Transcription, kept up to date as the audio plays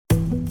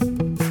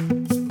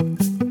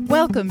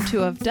Welcome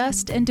to Of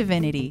Dust and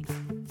Divinity,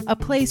 a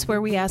place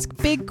where we ask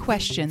big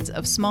questions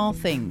of small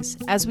things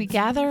as we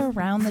gather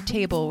around the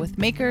table with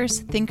makers,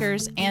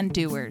 thinkers, and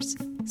doers.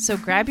 So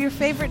grab your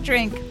favorite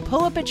drink,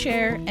 pull up a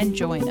chair, and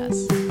join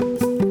us.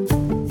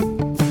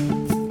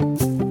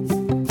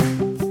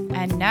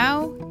 And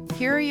now,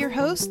 here are your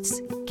hosts,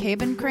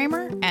 Caben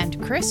Kramer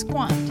and Chris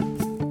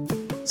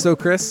Quant. So,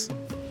 Chris,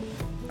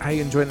 how are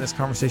you enjoying this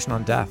conversation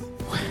on death?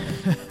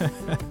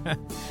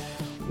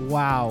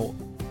 Wow.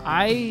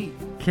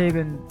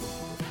 Caben,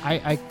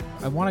 I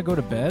want to go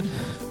to bed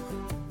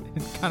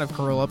and kind of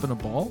curl up in a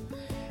ball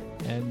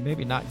and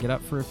maybe not get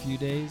up for a few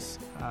days.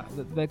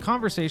 The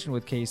conversation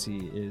with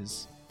Casey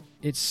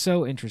it's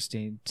so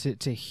interesting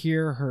to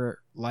hear her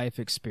life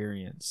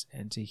experience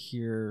and to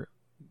hear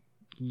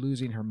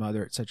losing her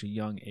mother at such a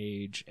young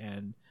age,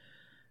 and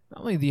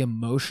not only the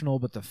emotional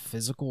but the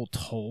physical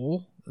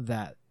toll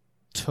that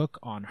took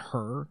on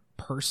her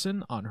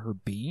person, on her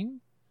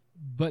being,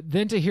 but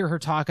then to hear her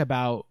talk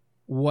about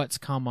what's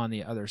come on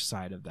the other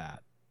side of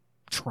that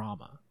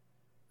trauma.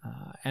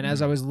 And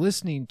as I was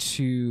listening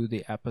to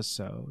the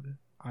episode,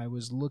 I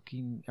was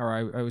looking, or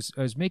I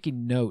was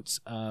making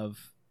notes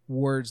of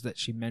words that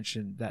she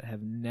mentioned that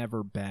have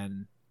never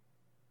been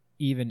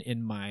even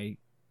in my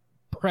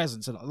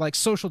presence, like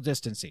social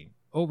distancing.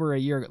 Over a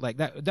year, like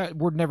that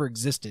word never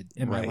existed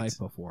in my life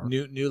before.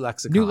 New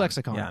lexicon. New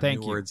lexicon. Yeah, Thank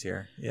new you. words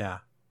here. Yeah.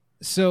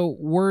 So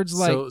words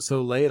like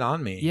so lay it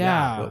on me.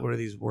 Yeah. What are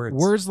these words?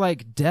 Words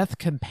like death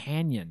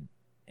companion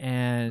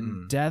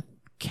and death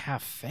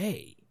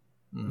cafe,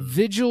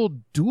 vigil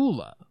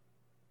doula,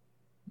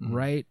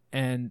 right?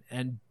 And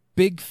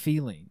big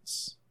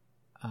feelings.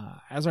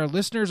 As our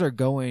listeners are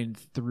going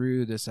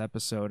through this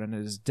episode, and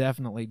it is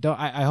definitely,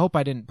 I hope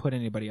I didn't put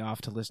anybody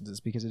off to listen to this,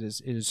 because it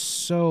is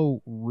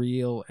so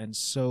real and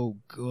so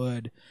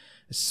good,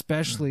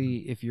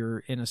 especially if you're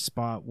in a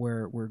spot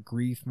where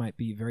grief might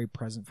be very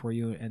present for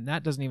you. And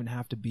that doesn't even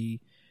have to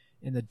be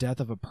in the death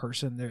of a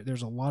person.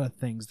 There's a lot of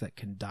things that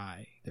can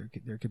die.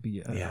 There could be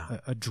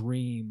a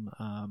dream,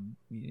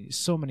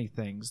 so many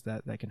things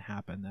that can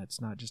happen. That's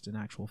not just an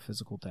actual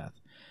physical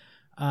death.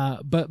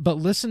 But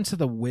listen to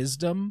the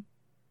wisdom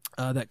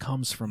that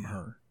comes from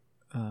her,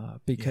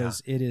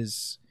 because it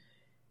is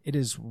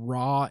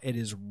raw, it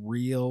is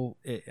real.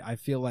 I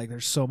feel like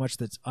there's so much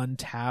that's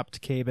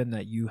untapped, Caben,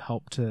 that you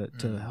help to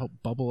help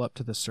bubble up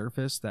to the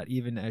surface, that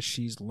even as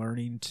she's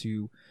learning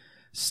to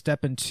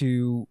step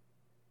into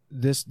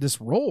this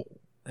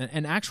role,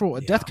 an actual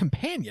death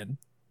companion,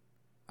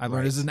 I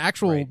learned is an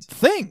actual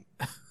thing.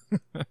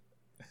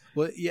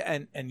 Well, yeah,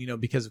 and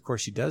because of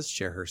course she does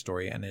share her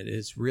story, and it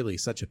is really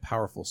such a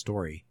powerful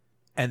story.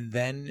 And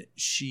then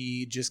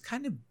she just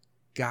kind of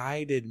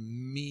guided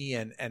me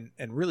and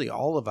really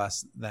all of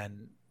us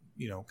then,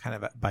 kind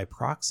of by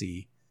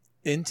proxy,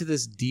 into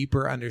this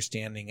deeper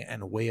understanding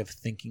and way of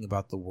thinking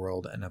about the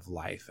world and of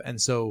life.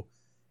 And so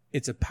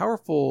it's a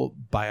powerful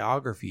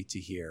biography to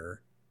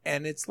hear,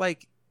 and it's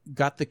like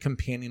got the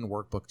companion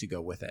workbook to go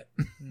with it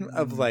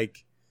of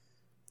like,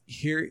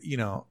 here,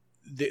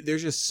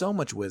 there's just so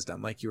much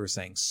wisdom, like you were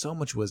saying, so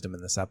much wisdom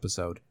in this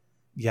episode.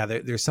 Yeah,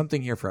 there's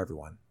something here for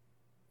everyone.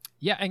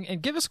 Yeah,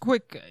 and give us a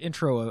quick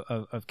intro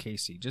of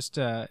Casey, just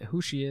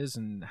who she is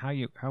and how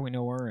we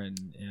know her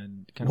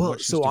and kind of what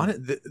she's doing. On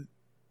it,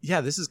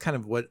 this is kind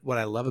of what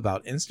I love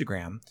about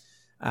Instagram.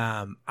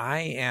 I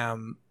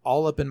am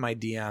all up in my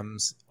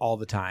DMs all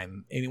the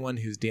time. Anyone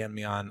who's DM'd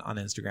me on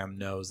Instagram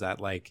knows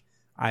that, like,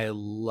 I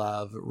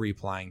love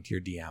replying to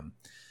your DM.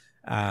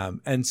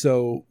 And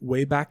so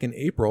way back in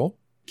April,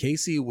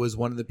 Casey was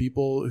one of the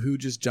people who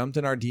just jumped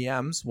in our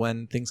DMs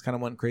when things kind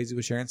of went crazy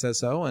with Sharon Says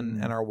So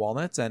and our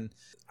walnuts. And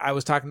I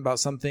was talking about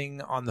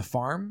something on the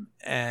farm,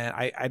 and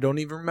I don't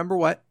even remember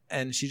what.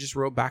 And she just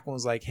wrote back and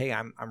was like, hey,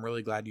 I'm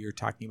really glad you're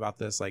talking about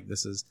this. Like,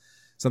 this is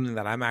something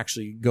that I'm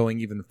actually going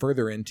even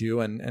further into.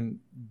 And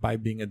by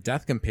being a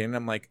death companion,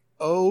 I'm like,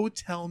 oh,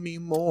 tell me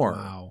more.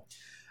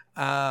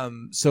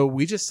 Wow. So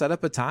we just set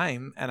up a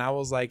time, and I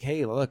was like,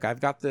 hey, look, I've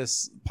got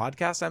this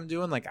podcast I'm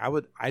doing. Like,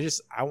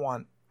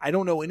 I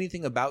don't know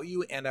anything about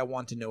you, and I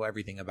want to know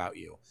everything about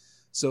you.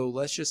 So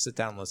let's just sit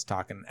down, let's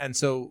talk. And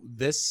so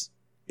this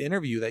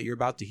interview that you're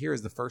about to hear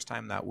is the first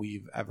time that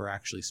we've ever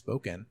actually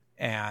spoken.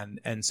 And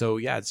so,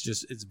 yeah,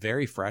 it's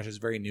very fresh. It's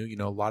very new.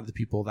 A lot of the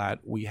people that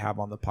we have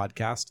on the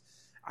podcast,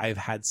 I've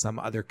had some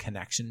other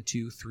connection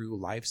to through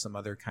life, some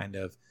other kind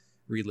of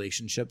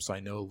relationship. So I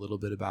know a little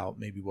bit about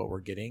maybe what we're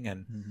getting.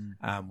 And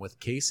with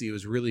Casey, it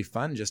was really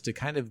fun just to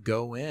kind of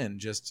go in.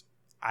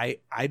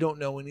 I don't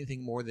know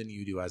anything more than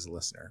you do as a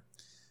listener.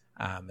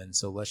 And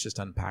so let's just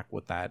unpack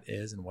what that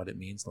is and what it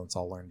means. Let's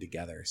all learn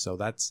together. So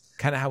that's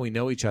kind of how we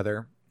know each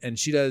other. And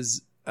she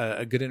does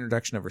a good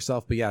introduction of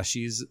herself. But yeah,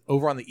 she's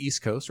over on the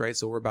East Coast, right?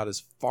 So we're about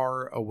as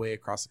far away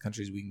across the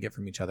country as we can get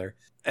from each other.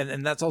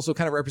 And that's also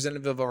kind of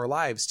representative of our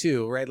lives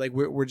too, right? Like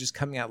we're just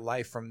coming at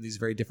life from these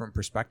very different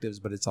perspectives,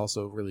 but it's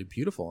also really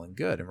beautiful and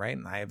good, right?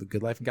 And I have a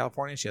good life in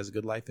California. She has a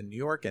good life in New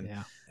York.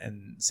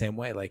 And same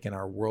way, like in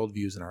our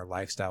worldviews and our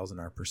lifestyles and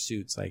our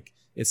pursuits, like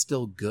it's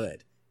still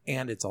good.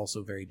 and it's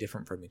also very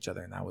different from each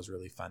other, and that was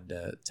really fun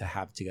to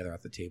have together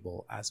at the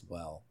table as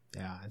well.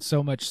 Yeah, and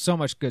so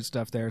much good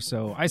stuff there.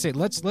 So I say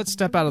let's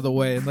step out of the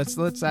way and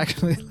let's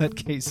actually let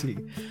Casey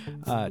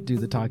do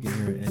the talking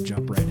here and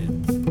jump right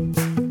in.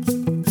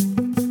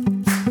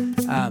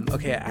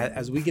 Okay,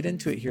 as we get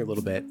into it here a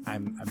little bit,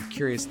 I'm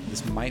curious.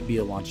 This might be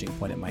a launching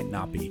point. It might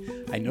not be.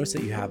 I noticed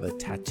that you have a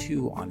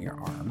tattoo on your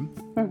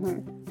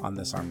arm, on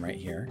this arm right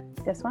here.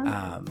 This one?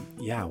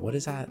 Yeah. What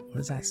does that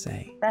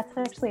say? That's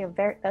actually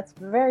that's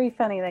very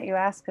funny that you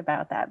asked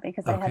about that,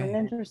 because I had an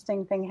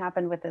interesting thing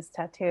happen with this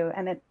tattoo,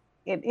 and it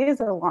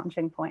is a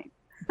launching point.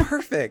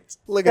 Perfect.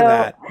 Look at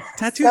that.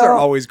 Tattoos are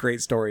always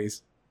great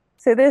stories.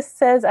 So this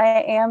says,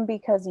 "I am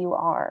because you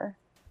are,"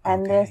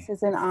 and this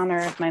is in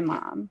honor of my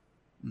mom.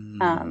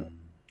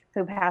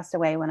 Who passed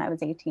away when I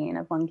was 18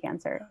 of lung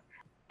cancer.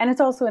 And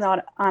it's also in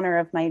honor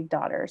of my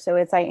daughter. So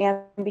it's, I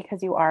am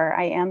because you are.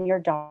 I am your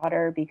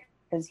daughter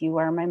because you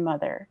are my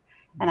mother.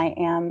 And I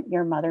am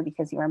your mother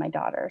because you are my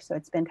daughter. So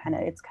it's kind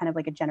of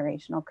like a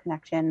generational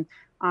connection,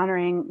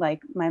 honoring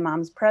like my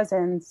mom's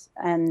presence.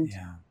 And,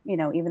 you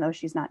know, even though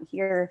she's not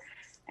here,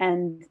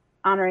 and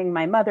honoring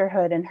my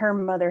motherhood and her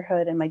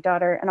motherhood and my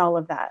daughter and all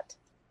of that.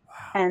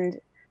 Wow.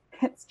 And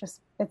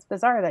it's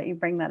bizarre that you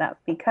bring that up,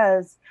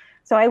 because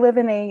so I live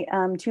in a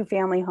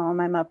 2-family home.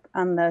 I'm up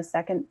on the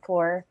 2nd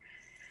floor,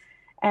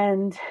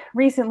 and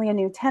recently a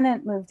new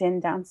tenant moved in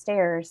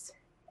downstairs,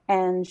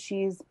 and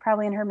she's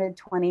probably in her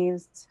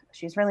mid-20s.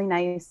 She's really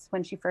nice.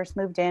 When she first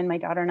moved in, my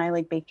daughter and I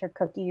like baked her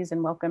cookies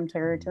and welcomed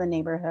her to the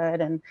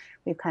neighborhood, and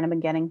we've kind of been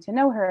getting to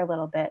know her a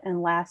little bit.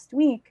 And last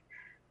week,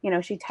 you know,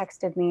 she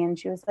texted me and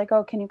she was like,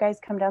 "Oh, can you guys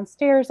come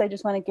downstairs? I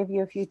just want to give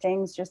you a few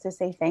things just to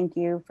say thank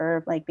you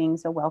for like being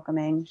so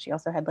welcoming." She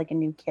also had like a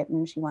new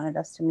kitten she wanted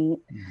us to meet.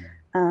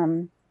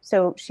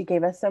 So she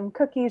gave us some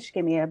cookies. She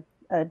gave me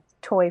a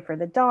toy for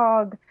the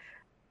dog.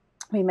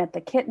 We met the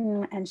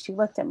kitten, and she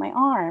looked at my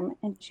arm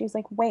and she was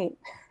like, "Wait,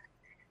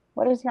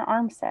 what does your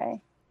arm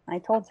say?" I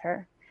told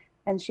her,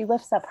 and she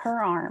lifts up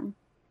her arm,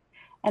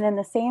 and in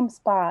the same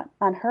spot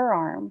on her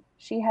arm,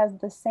 she has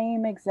the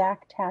same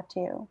exact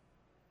tattoo.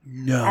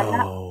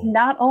 No. And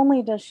not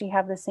only does she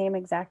have the same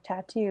exact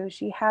tattoo,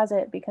 she has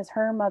it because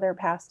her mother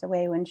passed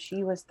away when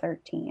she was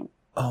 13.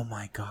 Oh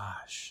my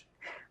gosh.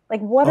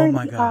 Like, what are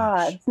the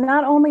odds?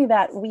 Not only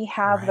that we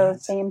have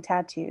those same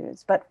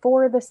tattoos, but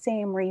for the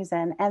same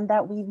reason, and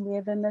that we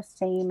live in the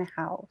same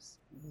house.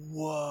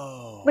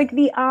 Whoa. Like,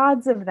 the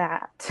odds of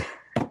that.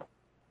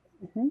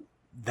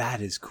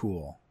 That is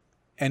cool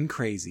and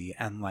crazy.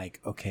 And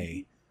like,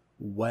 okay,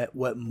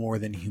 what more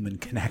than human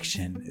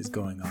connection is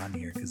going on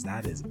here? Because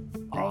that is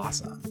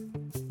awesome.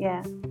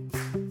 Yeah.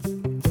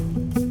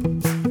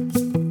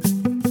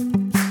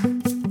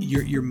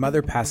 Your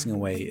mother passing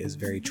away is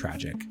very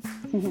tragic.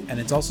 And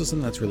it's also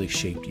something that's really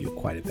shaped you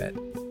quite a bit.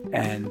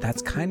 And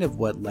that's kind of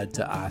what led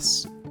to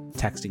us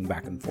texting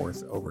back and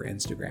forth over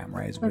Instagram,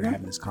 right? As we were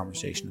having this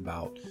conversation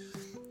about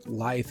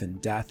life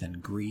and death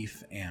and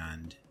grief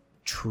and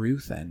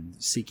truth and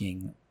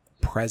seeking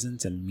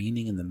presence and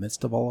meaning in the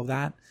midst of all of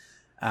that.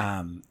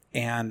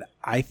 And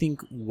I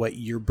think what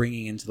you're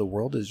bringing into the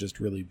world is just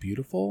really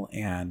beautiful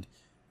and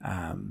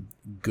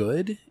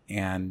good,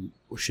 and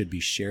should be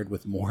shared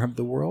with more of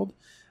the world,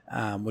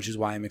 which is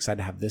why I'm excited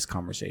to have this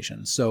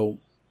conversation. So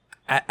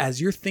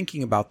as you're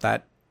thinking about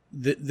that,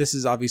 this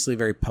is obviously a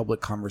very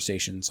public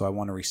conversation, so I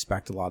want to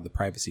respect a lot of the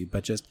privacy,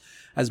 but just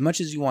as much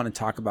as you want to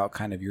talk about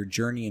kind of your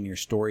journey and your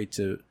story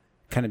to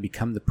kind of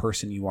become the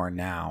person you are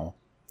now,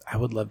 I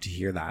would love to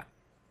hear that.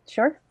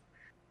 Sure.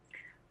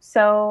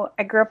 So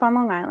I grew up on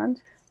Long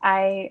Island.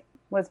 I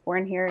was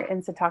born here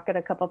in Setauket,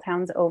 a couple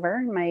towns over.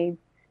 My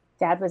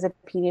dad was a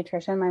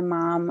pediatrician. My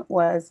mom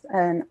was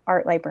an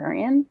art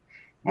librarian,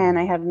 and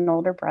I had an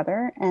older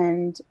brother,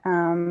 and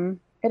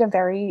had a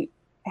very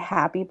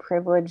happy,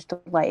 privileged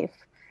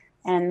life.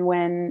 And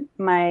when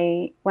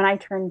I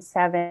turned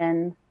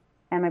 7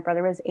 and my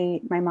brother was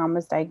 8, my mom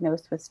was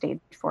diagnosed with stage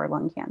 4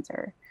 lung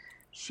cancer.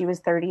 She was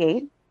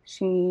 38.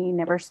 She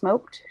never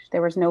smoked.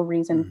 There was no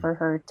reason for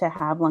her to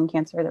have lung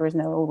cancer. There was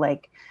no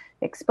like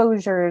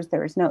exposures.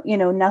 There was no,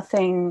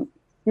 nothing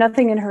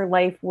in her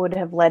life would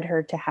have led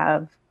her to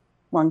have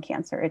lung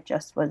cancer. It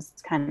just was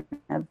kind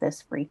of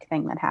this freak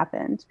thing that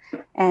happened.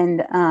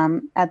 And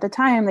at the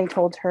time they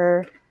told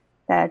her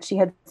that she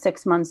had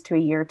 6 months to a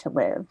year to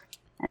live.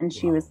 And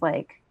she was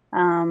like,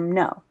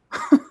 no,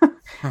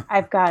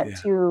 I've got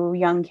 2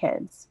 young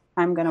kids.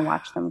 I'm going to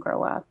watch them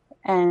grow up.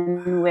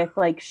 And with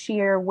like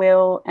sheer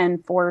will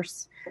and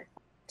force,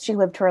 she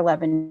lived for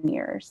 11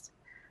 years.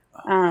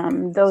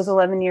 Those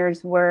 11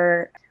 years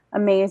were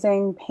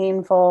amazing,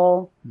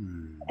 painful,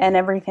 and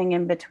everything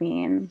in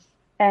between.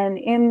 And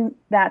in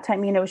that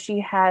time, she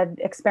had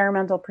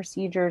experimental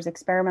procedures,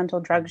 experimental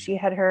drugs. She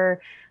had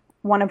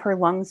one of her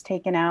lungs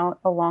taken out,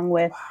 along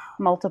with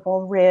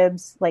multiple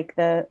ribs, like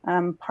the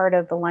part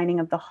of the lining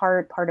of the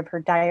heart, part of her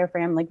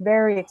diaphragm,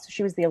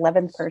 she was the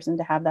 11th person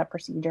to have that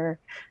procedure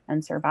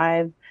and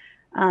survive.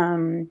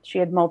 She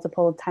had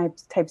multiple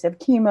types of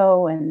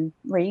chemo and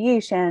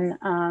radiation.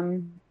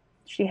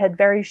 She had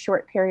very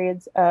short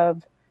periods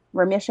of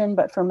remission,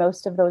 but for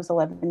most of those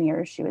 11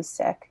 years, she was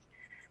sick.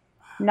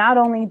 Not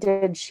only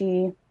did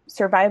she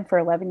survive for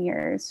 11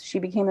 years, she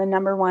became the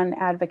 #1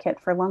 advocate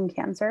for lung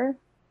cancer.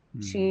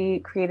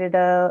 She created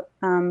a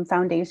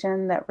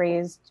foundation that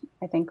raised,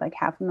 I think, like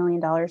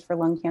 $500,000 for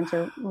lung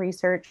cancer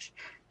research.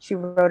 She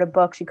wrote a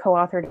book. She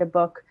co-authored a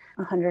book,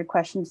 100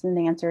 Questions and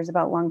Answers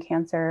about lung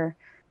cancer.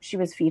 She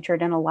was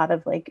featured in a lot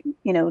of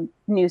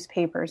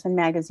newspapers and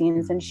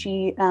magazines. And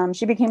she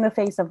became the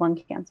face of lung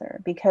cancer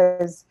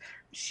because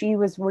she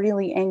was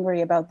really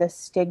angry about the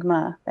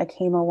stigma that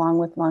came along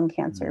with lung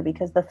cancer,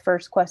 because the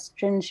first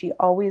question she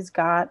always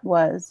got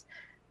was,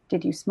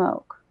 "Did you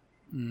smoke?"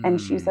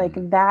 And she's like,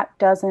 "That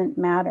doesn't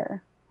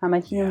matter. I'm a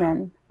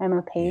human. Yeah. I'm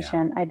a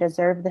patient. Yeah. I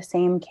deserve the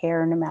same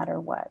care no matter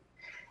what."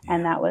 Yeah.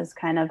 And that was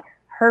kind of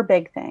her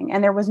big thing.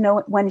 And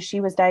when she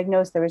was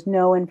diagnosed, there was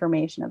no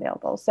information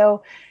available.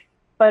 So,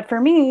 but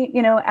for me,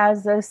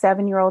 as a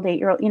 7-year-old,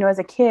 8-year-old, as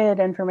a kid,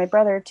 and for my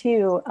brother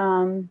too,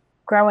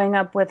 growing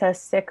up with a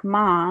sick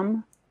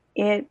mom,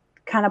 it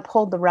kind of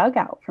pulled the rug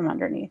out from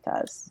underneath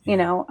us,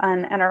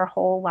 and our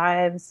whole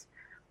lives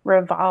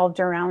revolved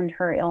around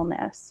her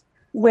illness,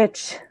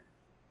 which,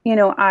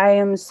 I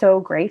am so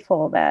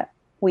grateful that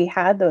we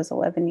had those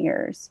 11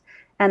 years.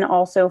 And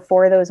also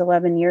for those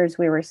 11 years,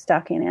 we were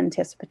stuck in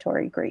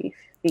anticipatory grief,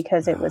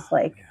 because it was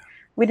like,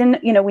 we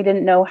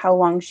didn't know how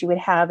long she would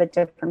have at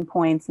different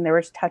points. And there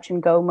was touch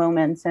and go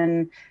moments,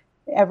 and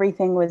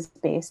everything was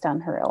based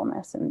on her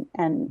illness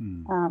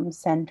and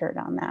centered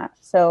on that.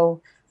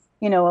 So,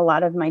 a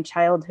lot of my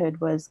childhood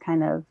was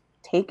kind of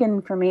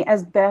taken from me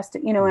as best,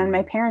 and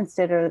my parents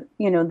did,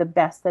 the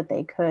best that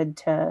they could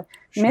to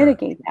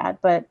mitigate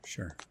that.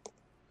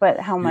 But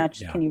how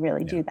much can you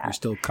really do that? You're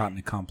still caught in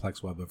a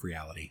complex web of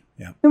reality.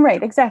 Yeah.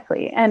 Right.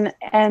 Exactly.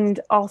 And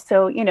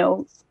also,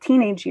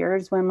 teenage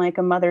years, when like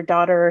a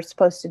mother-daughter are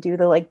supposed to do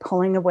the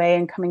pulling away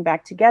and coming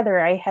back together,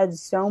 I had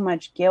so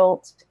much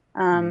guilt.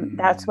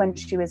 That's when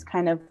she was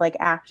kind of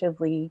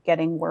actively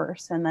getting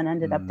worse, and then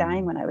ended up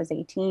dying when I was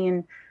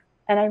 18.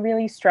 And I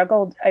really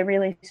struggled.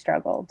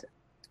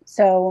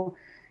 So,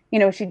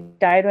 she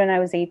died when I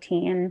was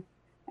 18.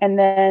 And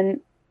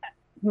then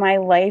my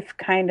life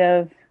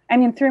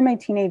through my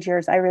teenage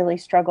years, I really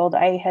struggled.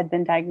 I had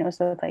been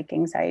diagnosed with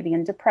anxiety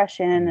and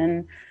depression,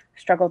 and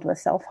struggled with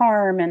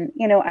self-harm. And,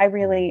 I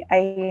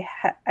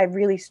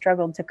really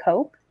struggled to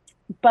cope.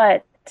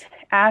 But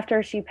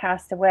after she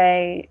passed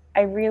away,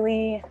 I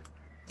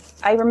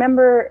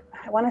remember,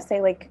 I want to say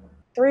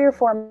 3 or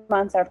 4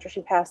 months after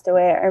she passed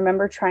away, I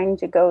remember trying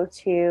to go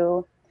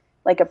to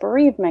a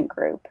bereavement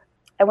group.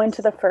 I went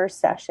to the first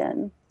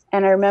session,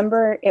 and I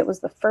remember it was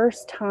the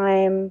first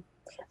time.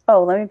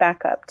 Oh, let me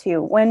back up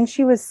too. When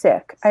she was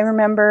sick, I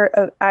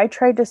remember I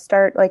tried to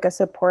start a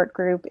support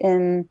group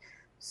in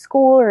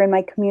school or in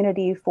my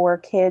community for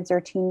kids or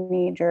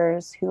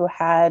teenagers who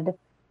had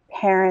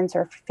parents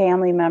or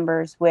family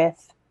members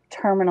with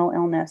terminal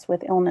illness,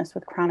 with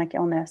chronic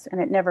illness,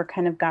 and it never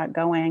kind of got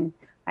going.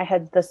 I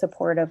had the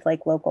support of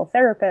local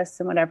therapists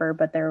and whatever,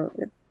 but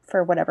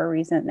for whatever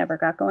reason, it never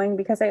got going,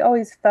 because I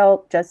always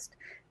felt just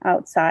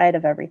outside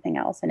of everything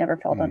else. I never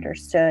felt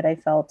understood. I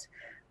felt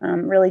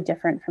really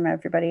different from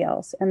everybody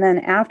else. And then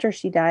after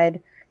she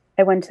died,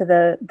 I went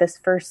to this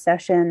first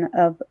session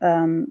of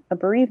a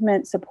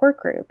bereavement support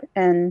group.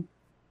 And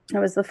it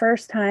was the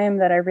first time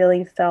that I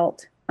really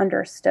felt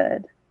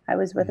understood. I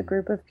was with a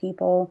group of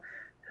people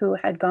who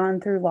had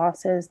gone through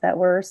losses that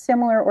were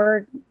similar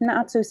or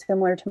not so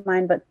similar to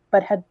mine,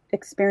 but had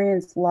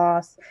experienced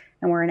loss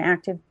and were in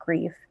active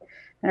grief.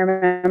 And I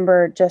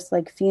remember just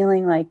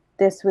feeling like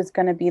this was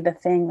going to be the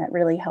thing that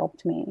really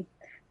helped me.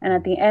 And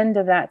at the end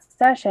of that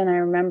session, I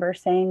remember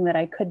saying that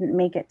I couldn't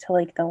make it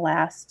to the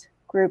last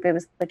group. It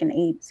was an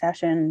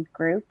 8-session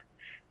group.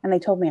 And they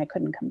told me I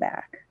couldn't come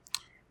back.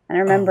 And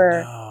I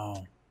remember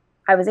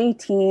I was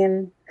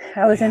 18.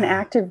 I was in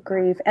active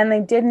grief, and they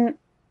didn't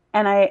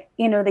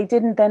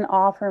then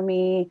offer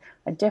me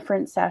a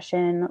different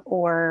session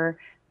or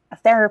a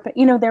therapist.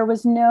 There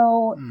was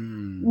no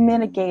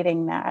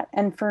mitigating that.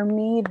 And for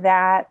me,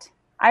 that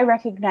I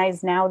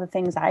recognize now the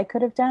things I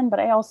could have done, but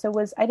I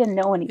didn't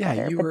know any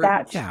better.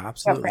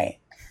 Absolutely.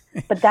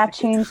 Right. But that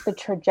changed the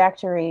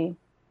trajectory.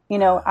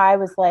 I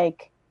was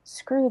like,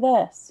 screw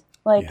this.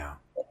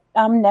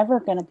 I'm never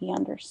going to be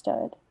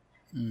understood.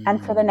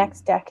 And for the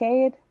next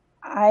decade,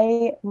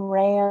 I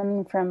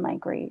ran from my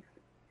grief.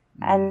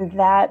 And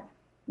that,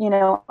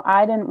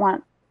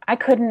 I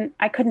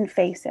couldn't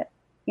face it.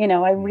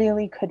 I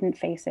really couldn't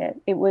face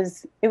it. It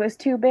was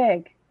too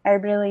big. I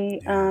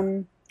really,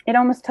 it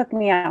almost took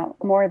me out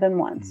more than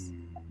once.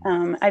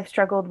 I've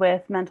struggled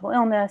with mental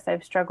illness.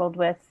 I've struggled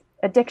with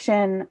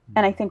addiction.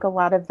 And I think a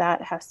lot of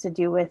that has to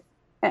do with,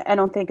 I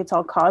don't think it's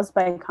all caused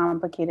by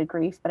complicated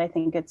grief, but I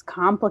think it's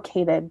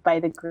complicated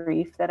by the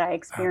grief that I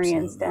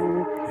experienced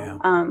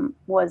and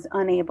was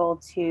unable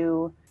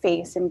to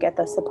face and get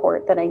the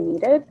support that I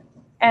needed.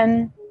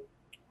 And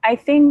I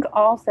think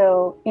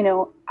also,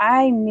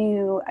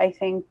 I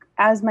think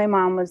as my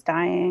mom was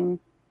dying,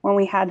 when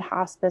we had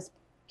hospice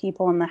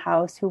people in the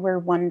house who were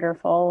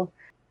wonderful,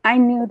 I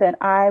knew that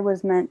I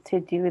was meant to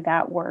do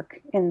that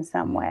work in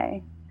some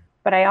way.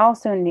 But I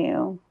also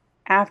knew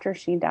after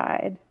she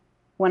died,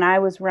 when I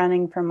was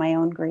running from my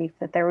own grief,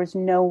 that there was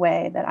no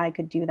way that I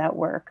could do that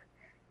work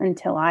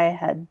until I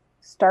had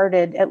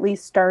at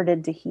least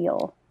started to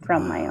heal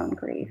from my own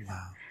grief.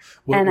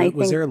 Wow. And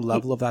was there a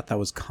level of that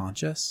was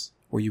conscious?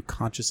 Were you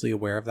consciously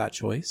aware of that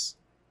choice?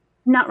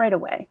 Not right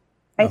away.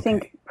 I Okay.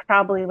 think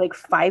probably like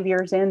 5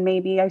 years in,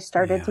 maybe I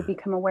started to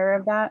become aware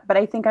of that. But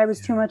I think I was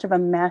too much of a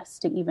mess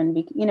to even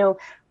be,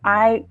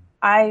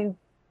 I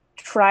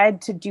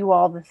tried to do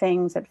all the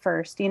things at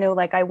first,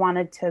 like I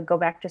wanted to go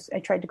back I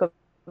tried to go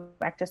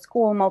back to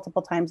school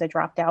multiple times. I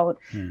dropped out.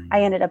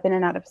 I ended up in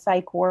and out of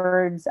psych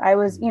wards. I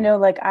was,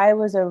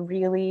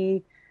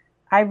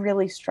 I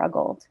really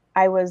struggled.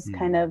 I was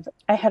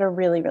I had a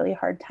really, really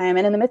hard time.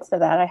 And in the midst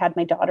of that, I had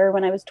my daughter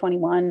when I was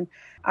 21.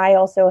 I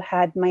also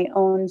had my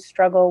own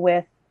struggle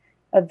with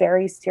a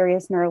very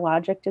serious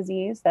neurologic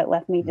disease that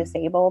left me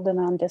disabled and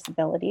on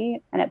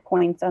disability, and at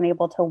points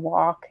unable to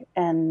walk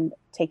and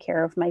take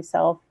care of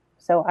myself.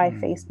 So I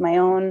faced my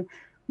own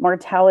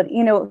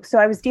mortality, so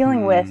I was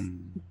dealing with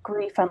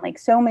grief on like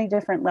so many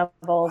different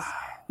levels,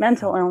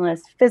 mental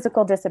illness,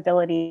 physical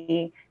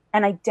disability.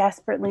 And I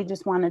desperately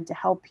just wanted to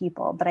help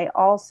people. But I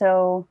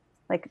also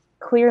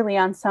clearly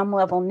on some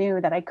level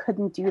knew that I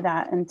couldn't do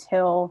that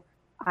until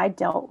I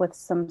dealt with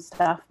some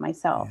stuff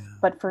myself.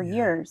 But for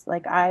years,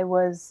 I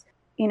was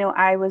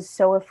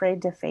so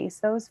afraid to face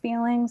those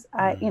feelings.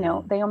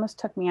 They almost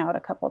took me out a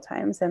couple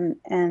times, and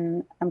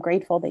I'm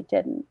grateful they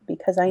didn't,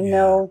 because I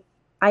know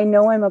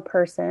I'm a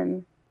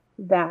person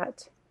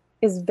that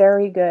is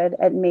very good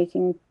at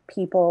making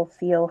people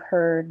feel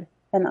heard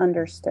and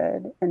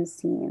understood and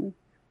seen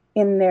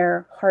in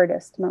their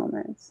hardest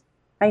moments.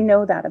 I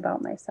know that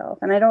about myself.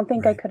 And I don't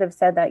think I could have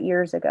said that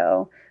years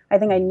ago. I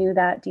think I knew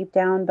that deep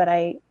down, but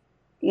I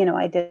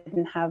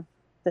didn't have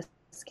the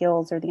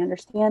skills or the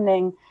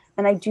understanding.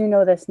 And I do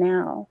know this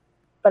now.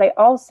 But I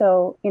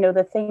also,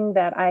 the thing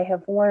that I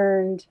have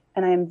learned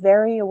and I am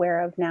very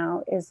aware of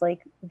now is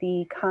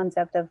the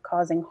concept of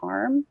causing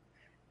harm,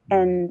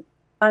 and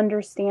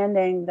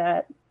understanding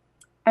that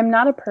I'm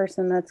not a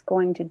person that's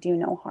going to do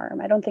no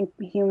harm. I don't think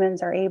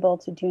humans are able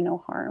to do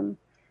no harm.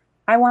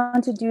 I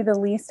want to do the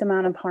least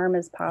amount of harm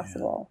as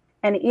possible.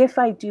 And if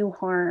I do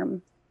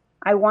harm,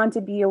 I want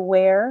to be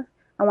aware.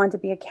 I want to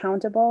be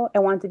accountable. I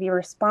want to be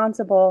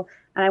responsible.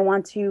 And I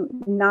want to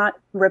not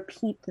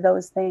repeat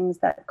those things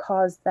that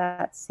cause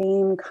that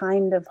same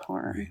kind of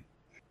harm. Right.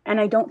 And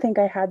I don't think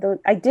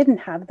I didn't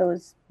have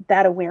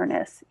that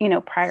awareness,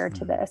 prior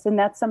to this. And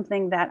that's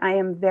something that I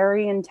am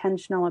very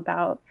intentional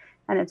about.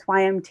 And it's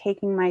why I'm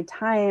taking my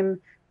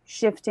time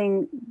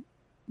shifting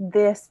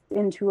this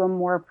into a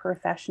more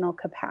professional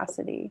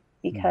capacity,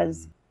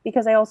 because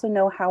I also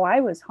know how I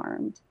was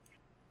harmed.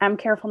 I'm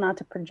careful not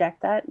to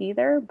project that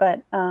either,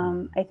 but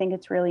I think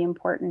it's really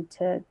important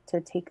to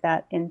take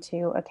that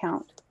into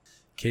account.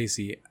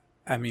 Casey,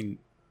 I mean,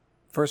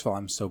 first of all,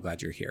 I'm so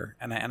glad you're here,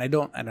 and I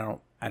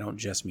don't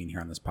just mean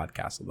here on this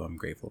podcast, although I'm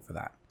grateful for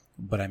that,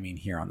 but I mean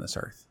here on this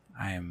earth.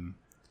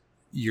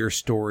 Your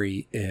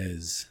story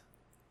is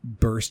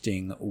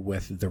bursting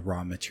with the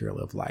raw material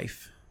of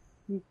life.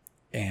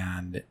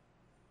 And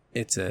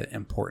it's an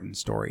important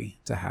story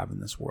to have in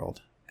this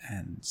world.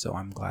 And so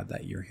I'm glad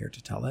that you're here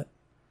to tell it.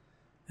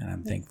 And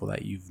I'm thankful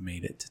that you've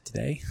made it to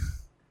today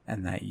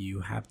and that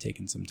you have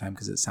taken some time,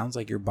 because it sounds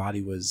like your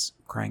body was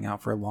crying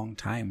out for a long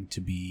time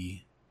to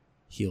be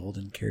healed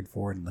and cared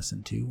for and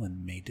listened to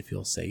and made to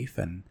feel safe.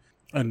 And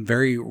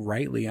very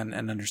rightly and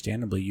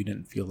understandably, you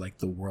didn't feel like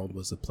the world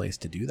was a place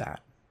to do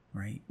that.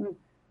 Right.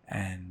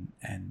 And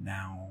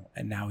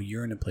now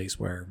you're in a place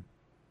where,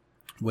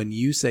 when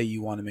you say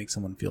you want to make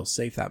someone feel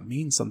safe, that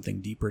means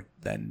something deeper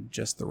than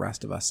just the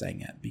rest of us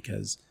saying it,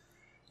 because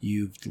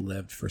you've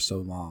lived for so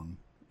long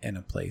in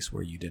a place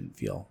where you didn't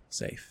feel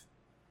safe.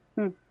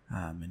 And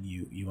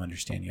you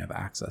understand you have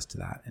access to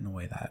that in a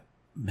way that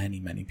many,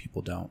 many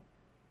people don't.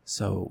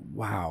 So,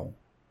 wow,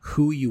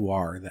 who you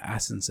are, the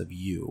essence of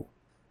you,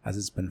 as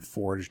it's been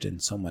forged in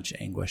so much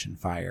anguish and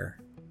fire,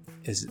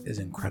 is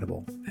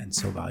incredible and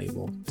so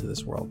valuable to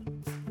this world.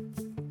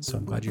 So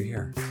I'm glad you're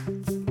here.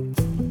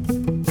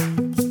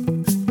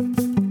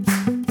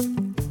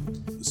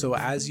 So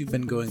as you've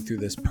been going through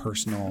this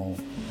personal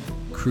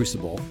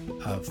crucible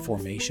of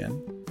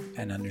formation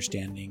and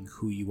understanding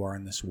who you are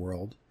in this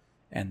world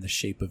and the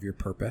shape of your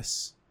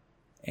purpose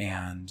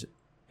and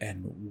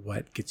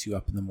what gets you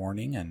up in the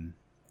morning and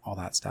all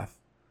that stuff,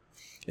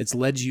 it's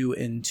led you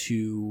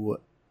into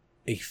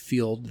a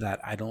field that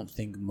I don't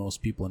think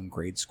most people in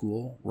grade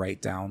school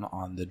write down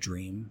on the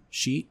dream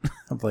sheet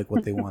of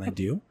what they want to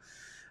do.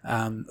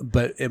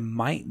 But it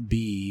might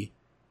be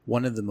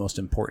one of the most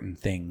important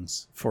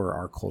things for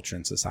our culture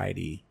and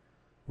society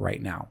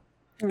right now.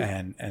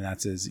 And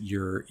that's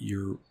you're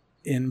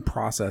in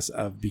process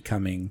of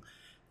becoming,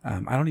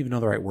 I don't even know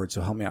the right word,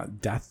 so help me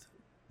out. Death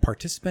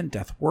participant,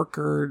 death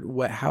worker.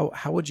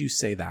 How would you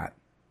say that?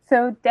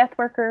 So death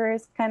worker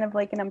is kind of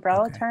like an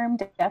umbrella term.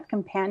 Death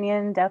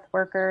companion, death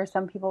worker.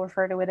 Some people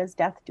refer to it as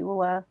death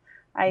doula.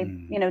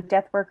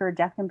 Death worker,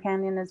 death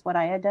companion is what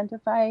I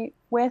identify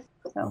with.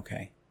 So.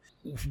 Okay.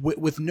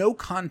 With no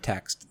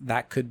context,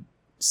 that could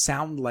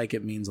sound like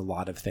it means a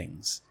lot of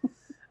things.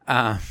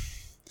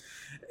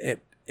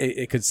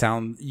 It could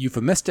sound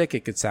euphemistic.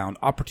 It could sound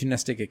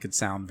opportunistic. It could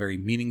sound very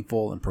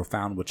meaningful and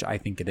profound, which I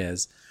think it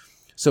is.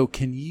 So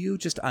can you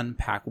just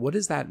unpack, what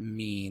does that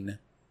mean?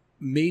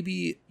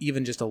 Maybe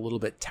even just a little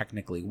bit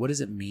technically, what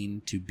does it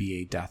mean to be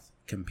a death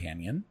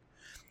companion?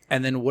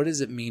 And then what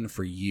does it mean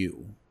for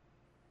you?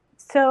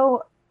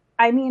 So,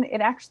 I mean,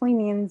 it actually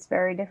means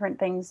very different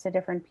things to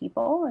different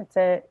people.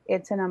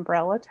 It's an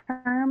umbrella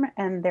term,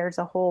 and there's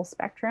a whole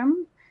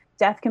spectrum.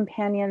 Death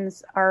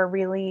companions are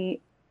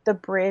really the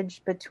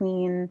bridge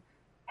between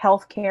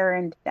healthcare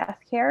and death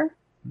care.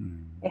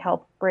 They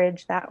help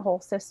bridge that whole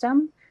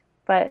system,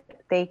 but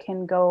they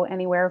can go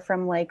anywhere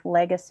from like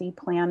legacy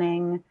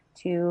planning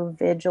to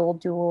vigil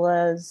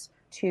doulas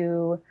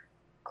to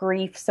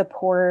grief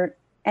support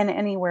and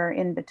anywhere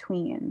in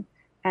between.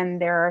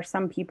 And there are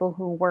some people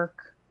who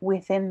work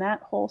within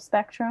that whole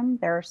spectrum.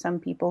 There are some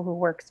people who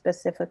work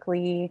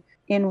specifically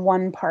in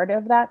one part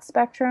of that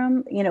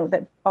spectrum,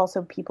 that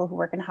also people who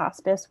work in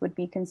hospice would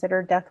be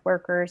considered death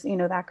workers,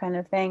 that kind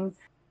of thing.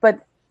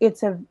 But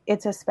it's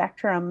a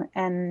spectrum,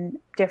 and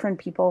different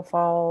people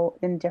fall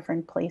in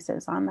different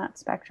places on that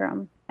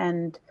spectrum.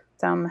 And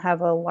some have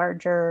a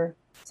larger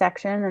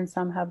section and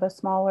some have a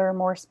smaller,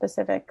 more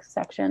specific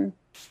section.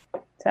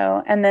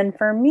 So, and then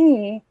for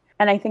me,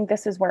 and I think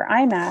this is where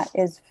I'm at,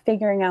 is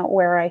figuring out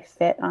where I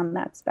fit on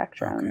that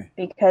spectrum,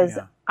 because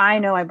I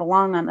know I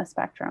belong on the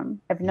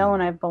spectrum. I've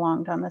known I've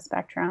belonged on the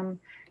spectrum.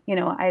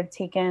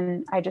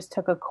 I just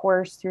took a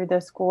course through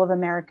the School of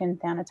American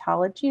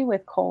Thanatology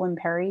with Colin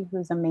Perry,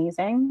 who's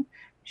amazing.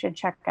 You should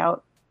check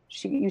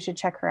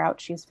her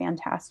out. She's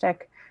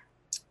fantastic.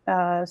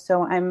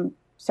 So I'm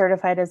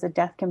certified as a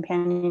death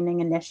companioning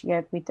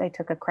initiate. I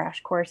took a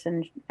crash course,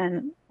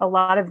 and a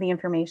lot of the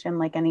information,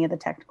 like any of the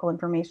technical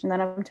information that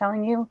I'm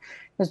telling you,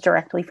 is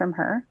directly from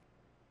her.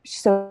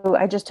 So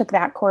I just took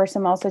that course.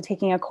 I'm also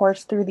taking a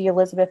course through the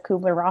Elizabeth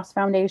Kubler-Ross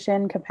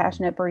Foundation,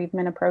 Compassionate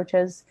Bereavement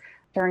Approaches,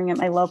 during at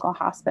my local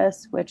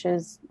hospice, which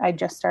I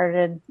just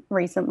started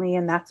recently,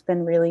 and that's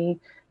been really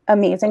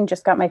amazing.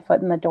 Just got my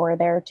foot in the door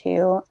there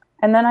too.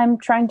 And then I'm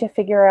trying to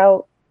figure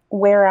out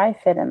where I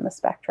fit in the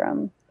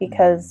spectrum,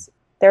 because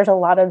there's a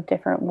lot of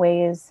different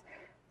ways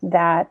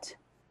that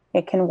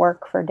it can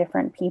work for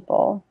different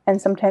people.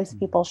 And sometimes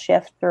people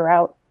shift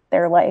throughout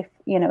their life,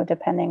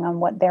 depending on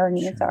what their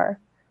needs are.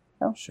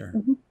 So, Sure.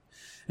 And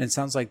it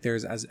sounds like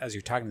there's, as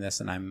you're talking this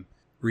and I'm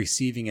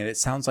receiving it, it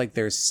sounds like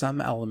there's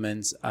some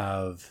elements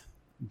of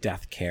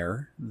death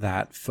care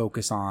that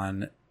focus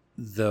on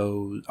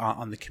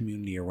the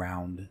community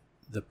around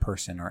the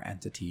person or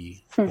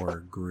entity or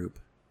group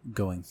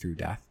going through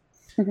death.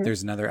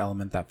 There's another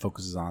element that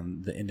focuses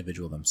on the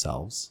individual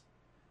themselves.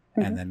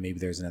 And then maybe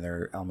there's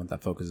another element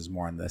that focuses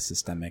more on the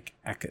systemic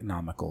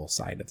economical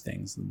side of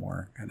things, the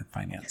more kind of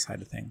finance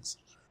side of things.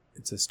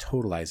 It's this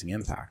totalizing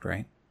impact,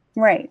 right?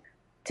 Right.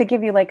 To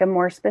give you like a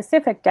more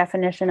specific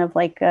definition of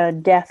like a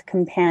death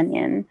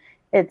companion,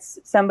 it's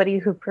somebody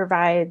who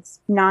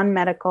provides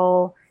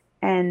non-medical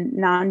and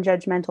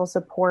non-judgmental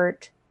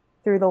support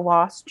through the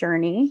loss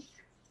journey.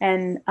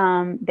 And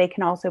they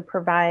can also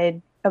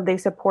they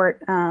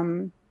support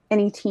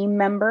any team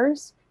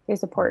members. They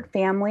support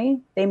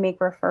family. They make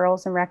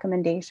referrals and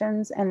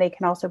recommendations, and they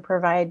can also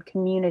provide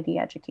community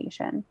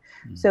education.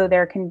 So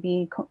there can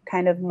be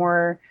kind of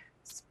more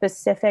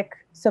specific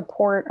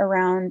support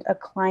around a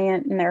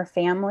client and their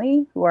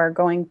family who are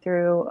going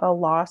through a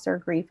loss or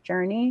grief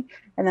journey.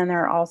 And then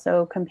there are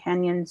also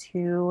companions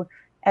who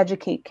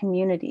educate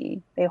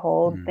community. They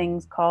hold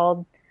things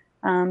called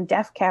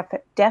death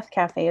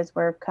cafes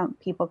where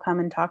people come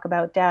and talk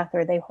about death,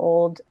 or they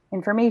hold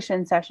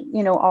information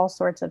sessions, all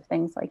sorts of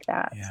things like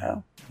that.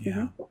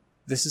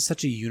 This is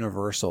such a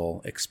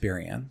universal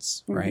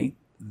experience, right?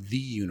 The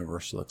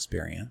universal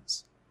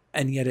experience.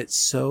 And yet it's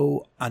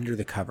so under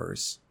the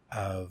covers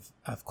of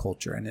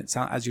culture. And it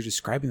sounds, as you're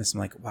describing this, I'm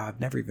like, wow, I've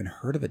never even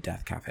heard of a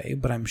death cafe,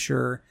 but I'm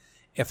sure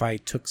if I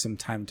took some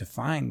time to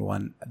find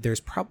one, there's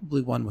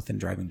probably one within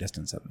driving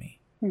distance of me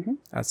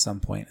at some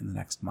point in the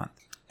next month.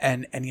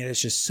 And yet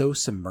it's just so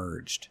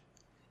submerged.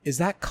 Is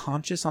that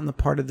conscious on the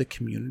part of the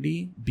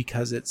community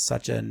because it's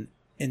such an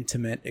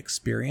intimate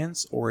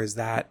experience, or is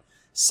that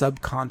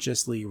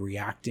subconsciously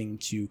reacting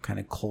to kind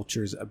of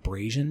culture's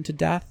abrasion to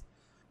death?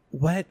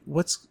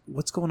 What's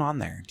going on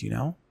there? Do you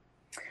know?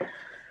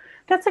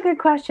 That's a good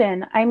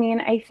question. I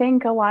mean, I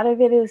think a lot of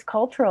it is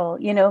cultural,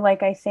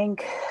 I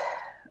think,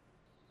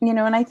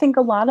 and I think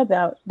a lot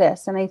about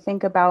this, and I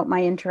think about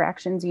my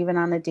interactions even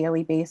on a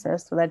daily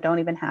basis that don't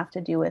even have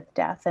to do with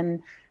death.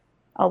 And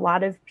a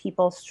lot of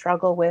people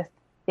struggle with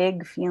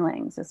big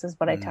feelings. This is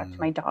what I talk to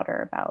my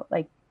daughter about,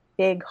 like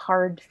big,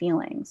 hard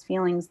feelings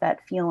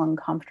that feel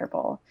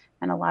uncomfortable.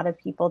 And a lot of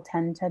people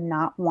tend to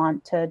not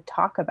want to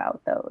talk about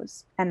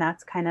those. And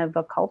that's kind of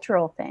a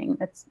cultural thing.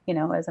 It's, you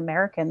know, as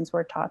Americans,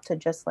 we're taught to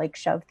just like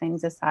shove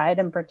things aside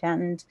and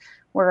pretend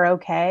we're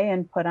okay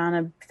and put on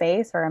a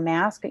face or a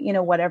mask, you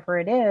know, whatever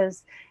it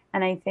is.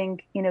 And I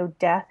think, you know,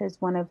 death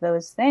is one of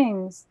those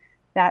things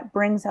that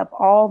brings up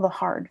all the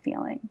hard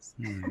feelings.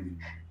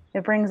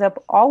 It brings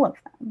up all of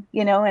them,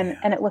 you know,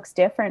 and it looks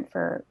different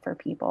for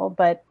people,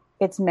 but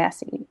it's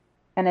messy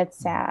and it's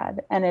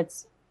sad and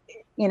it's,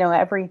 you know,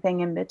 everything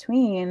in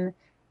between,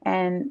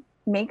 and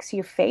makes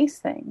you face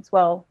things.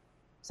 Well,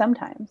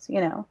 sometimes, you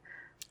know,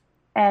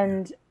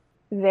 and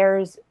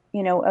there's,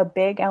 you know, a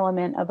big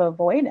element of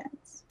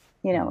avoidance,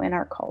 you know, in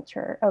our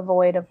culture.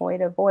 Avoid.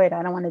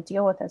 I don't want to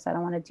deal with this. I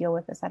don't want to deal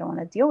with this. I don't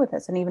want to deal with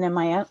this. And even in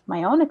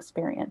my own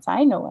experience,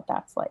 I know what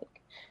that's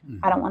like.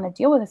 I don't want to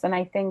deal with this. And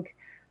I think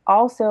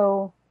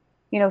also,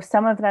 you know,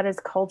 some of that is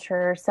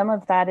culture. Some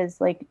of that is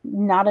like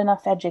not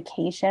enough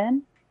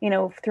education. You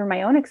know, through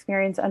my own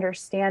experience, I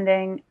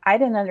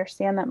didn't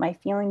understand that my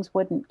feelings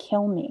wouldn't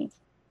kill me.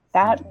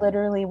 That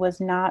literally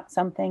was not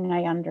something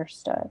I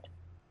understood,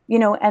 you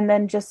know, and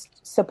then just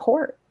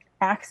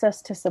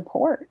access to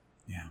support.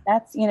 Yeah.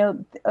 That's, you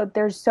know,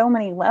 there's so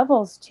many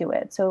levels to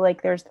it. So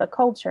like there's the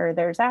culture,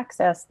 there's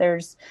access,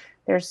 there's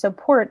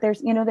support,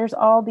 there's, you know, there's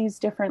all these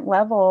different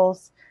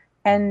levels,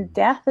 and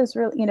death is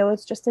really, you know,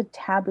 it's just a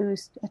taboo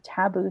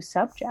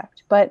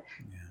subject, but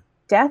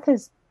death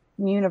is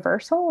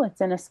universal.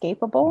 It's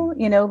inescapable,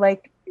 you know,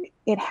 like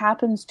it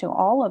happens to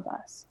all of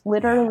us,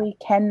 literally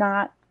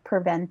cannot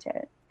prevent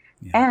it.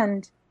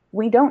 And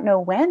we don't know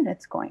when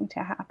it's going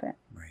to happen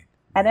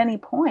at any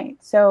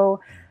point. So,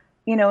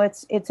 you know,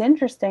 it's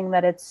interesting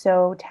that it's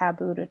so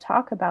taboo to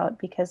talk about,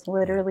 because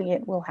literally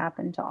it will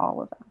happen to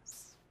all of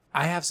us.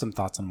 I have some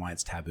thoughts on why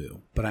it's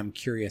taboo, but I'm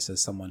curious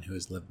as someone who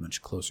has lived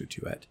much closer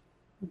to it.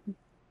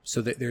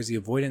 So there's the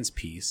avoidance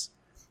piece.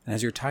 And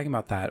as you're talking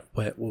about that,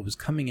 what was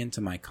coming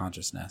into my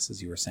consciousnness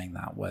as you were saying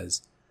that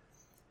was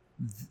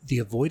the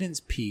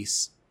avoidance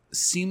piece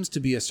seems to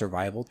be a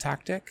survival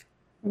tactic,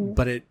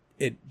 but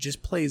it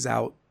just plays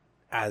out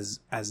as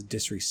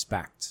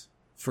disrespect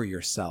for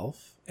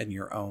yourself and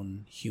your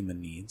own human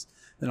needs,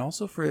 and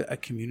also for a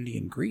community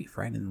in grief,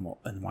 right?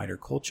 In wider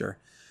culture.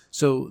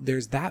 So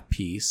there's that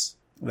piece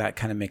that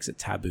kind of makes it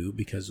taboo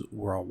because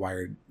we're all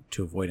wired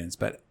to avoidance.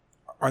 But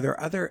are there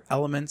other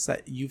elements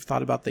that you've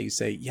thought about that you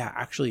say, yeah,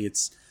 actually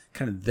it's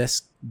kind of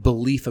this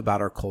belief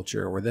about our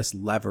culture, or this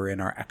lever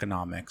in our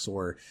economics,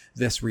 or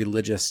this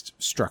religious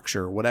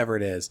structure, whatever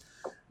it is,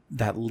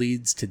 that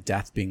leads to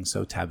death being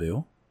so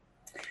taboo?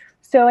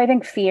 So I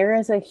think fear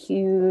is a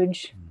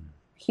huge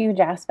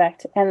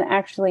aspect. And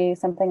actually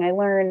something I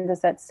learned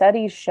is that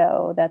studies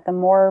show that the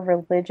more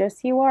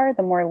religious you are,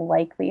 the more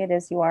likely it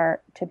is you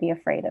are to be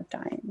afraid of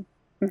dying.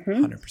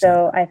 100%.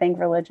 So I think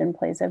religion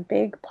plays a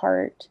big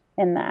part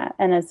in that.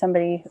 And as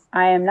somebody,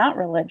 I am not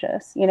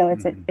religious, you know,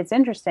 it's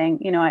interesting.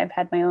 You know, I've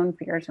had my own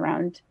fears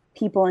around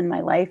people in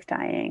my life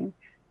dying.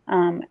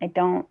 I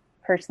don't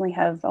personally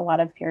have a lot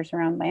of fears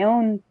around my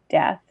own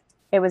death.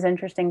 It was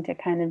interesting to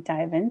kind of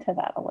dive into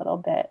that a little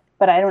bit,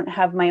 but I don't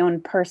have my own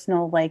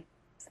personal like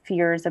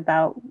fears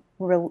about,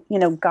 you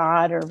know,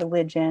 God or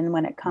religion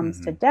when it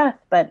comes to death,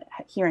 but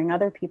hearing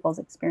other people's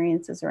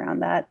experiences around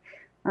that,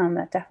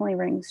 that definitely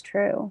rings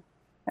true.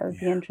 I would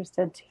be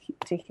interested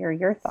to hear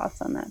your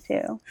thoughts on that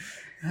too.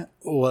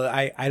 Well,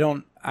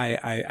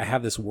 I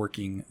have this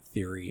working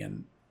theory,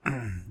 and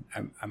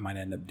I might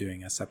end up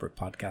doing a separate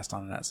podcast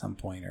on it at some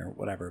point or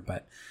whatever.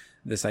 But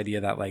this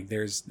idea that like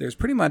there's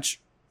pretty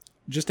much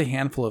just a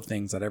handful of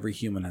things that every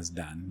human has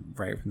done,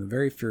 right? From the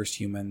very first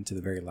human to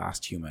the very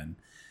last human,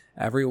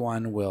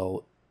 everyone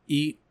will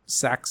eat,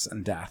 sex,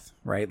 and death,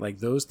 right? Like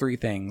those three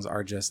things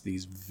are just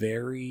these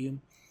very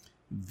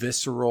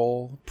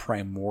visceral,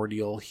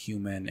 primordial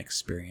human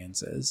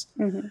experiences.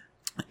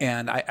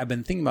 And I've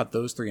been thinking about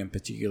those three in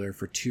particular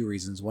for two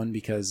reasons. One,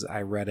 because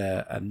I read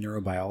a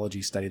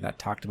neurobiology study that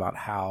talked about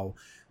how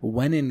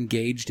when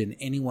engaged in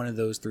any one of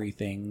those three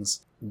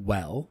things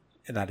well,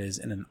 that is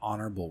in an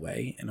honorable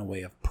way, in a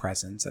way of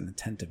presence and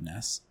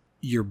attentiveness,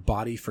 your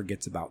body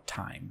forgets about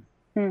time.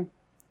 When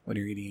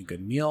you're eating a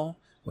good meal,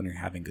 when you're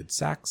having good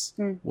sex,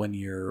 when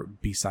you're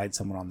beside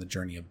someone on the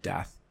journey of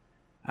death,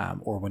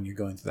 or when you're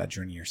going through that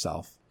journey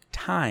yourself,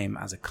 time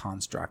as a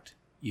construct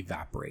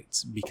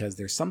evaporates, because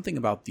there's something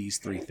about these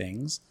three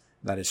things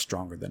that is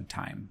stronger than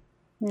time,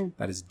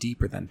 that is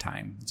deeper than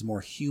time. It's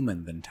more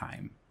human than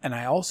time. And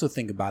I also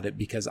think about it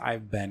because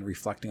I've been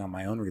reflecting on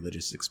my own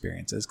religious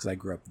experiences, because I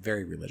grew up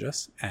very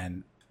religious,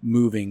 and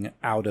moving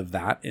out of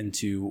that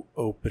into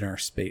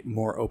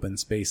more open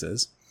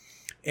spaces.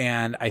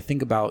 And I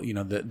think about, you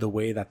know, the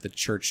way that the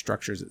church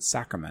structures its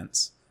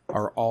sacraments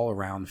are all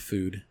around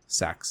food,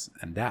 sex,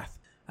 and death.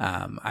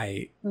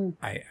 I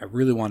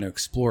really want to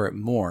explore it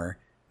more,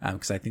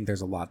 because I think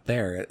there's a lot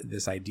there.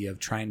 This idea of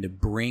trying to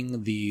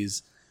bring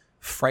these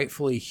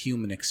frightfully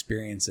human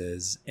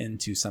experiences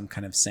into some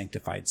kind of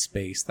sanctified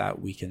space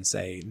that we can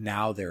say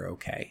now they're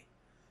okay,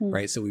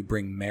 right? So we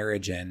bring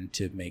marriage in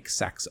to make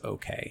sex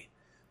okay.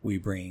 We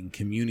bring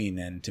communion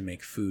in to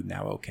make food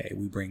now okay.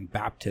 We bring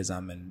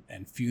baptism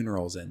and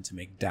funerals in to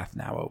make death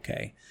now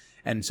okay.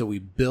 And so we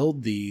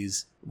build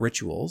these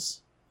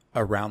rituals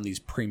around these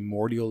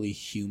primordially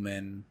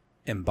human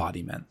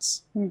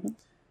embodiments. Mm-hmm.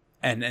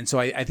 And so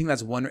I think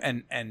that's one,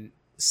 and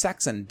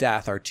sex and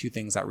death are two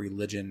things that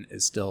religion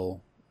is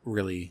still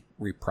really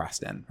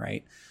repressed in,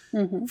 right?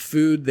 Mm-hmm.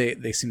 Food,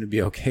 they seem to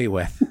be okay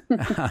with,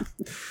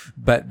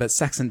 but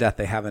sex and death,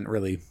 they haven't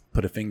really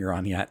put a finger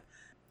on yet.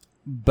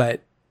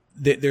 But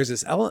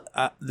there's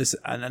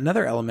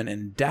another element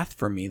in death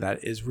for me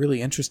that is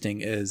really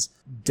interesting is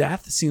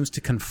death seems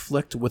to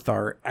conflict with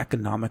our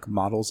economic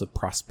models of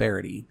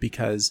prosperity,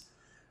 because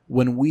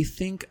when we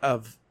think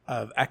of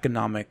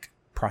economic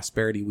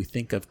prosperity, we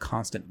think of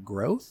constant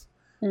growth,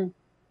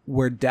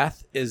 where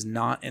death is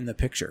not in the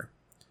picture.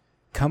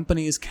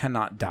 Companies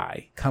cannot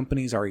die.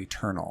 Companies are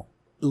eternal.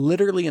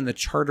 Literally in the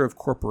charter of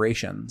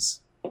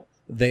corporations,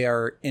 they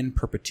are in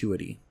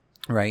perpetuity,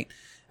 right?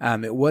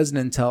 It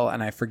wasn't until,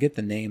 and I forget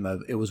the name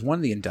of, it was one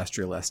of the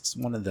industrialists,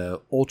 one of the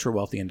ultra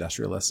wealthy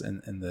industrialists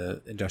in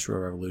the Industrial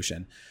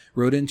Revolution,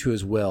 wrote into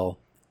his will,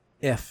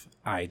 "If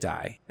I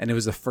die." And it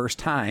was the first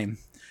time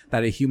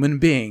that a human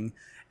being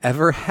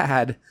ever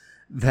had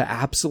the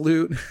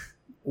absolute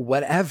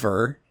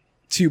whatever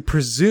to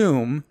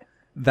presume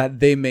that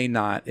they may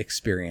not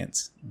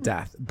experience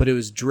death. But it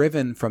was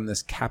driven from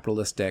this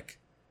capitalistic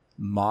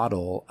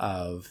model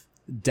of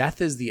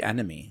death is the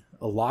enemy.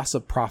 A loss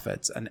of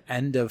profits, an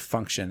end of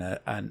function,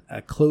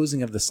 a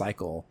closing of the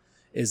cycle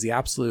is the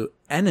absolute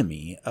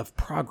enemy of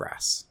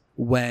progress,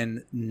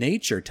 when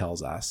nature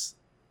tells us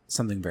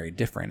something very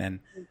different. And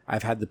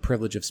I've had the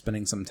privilege of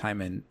spending some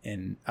time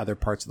in other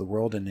parts of the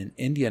world, and in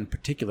India in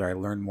particular, I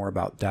learned more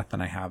about death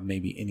than I have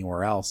maybe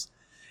anywhere else.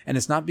 And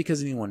it's not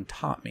because anyone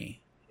taught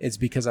me. It's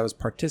because I was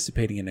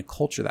participating in a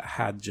culture that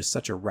had just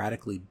such a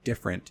radically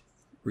different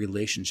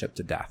relationship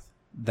to death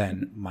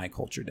than my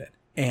culture did.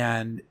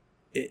 And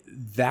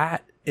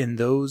that in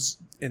those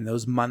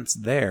months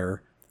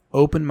there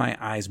opened my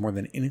eyes more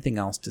than anything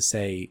else to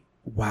say,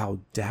 wow,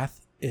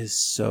 death is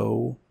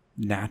so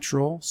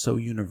natural, so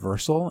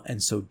universal,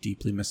 and so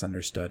deeply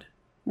misunderstood.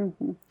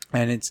 Mm-hmm.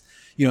 And it's,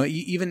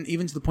 even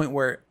to the point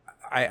where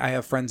I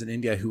have friends in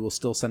India who will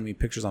still send me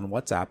pictures on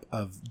WhatsApp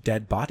of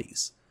dead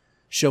bodies,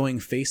 showing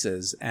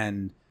faces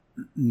and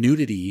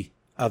nudity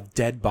of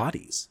dead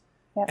bodies.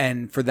 Yep.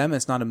 And for them,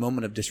 it's not a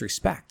moment of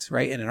disrespect,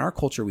 right? And in our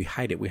culture, we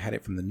hide it. We hide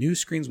it from the news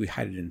screens. We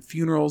hide it in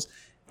funerals.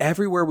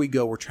 Everywhere we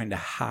go, we're trying to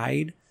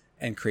hide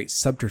and create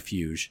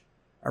subterfuge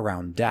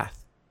around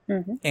death.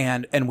 Mm-hmm.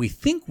 And we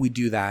think we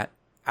do that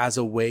as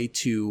a way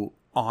to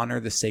honor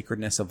the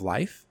sacredness of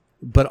life.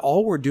 But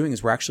all we're doing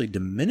is we're actually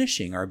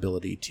diminishing our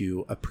ability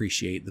to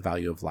appreciate the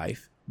value of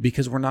life,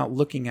 because we're not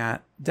looking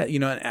at that.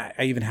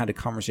 I even had a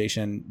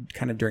conversation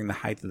kind of during the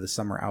height of the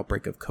summer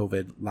outbreak of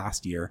COVID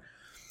last year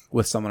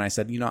with someone. I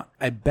said,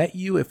 I bet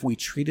you if we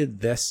treated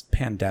this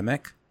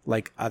pandemic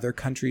like other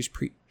countries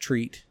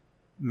treat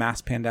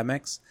mass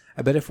pandemics,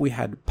 I bet if we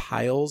had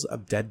piles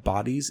of dead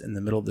bodies in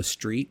the middle of the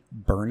street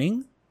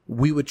burning,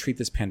 we would treat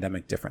this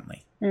pandemic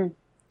differently. Mm.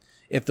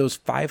 If those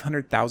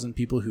 500,000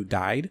 people who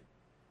died,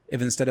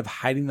 if instead of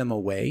hiding them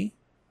away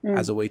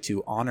as a way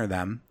to honor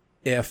them,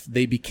 if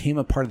they became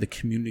a part of the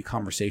community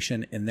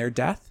conversation in their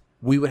death,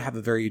 we would have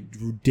a very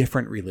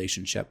different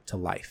relationship to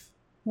life.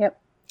 Yep.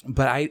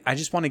 But I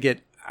just want to get,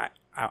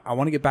 I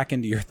want to get back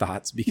into your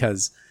thoughts,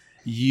 because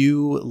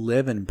you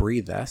live and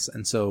breathe this.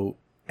 And so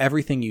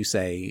everything you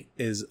say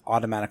is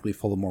automatically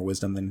full of more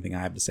wisdom than anything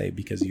I have to say,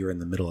 because you're in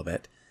the middle of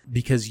it,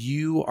 because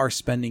you are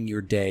spending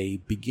your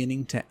day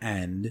beginning to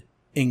end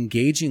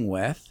engaging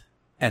with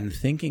and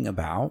thinking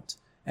about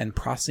and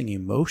processing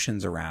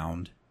emotions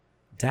around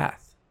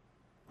death.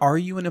 Are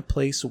you in a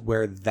place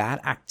where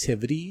that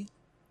activity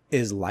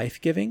is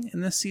life-giving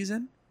in this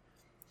season?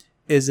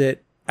 Is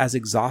it as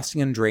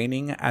exhausting and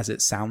draining as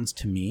it sounds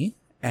to me?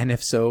 And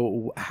if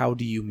so, how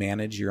do you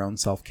manage your own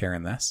self-care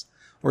in this?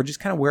 Or just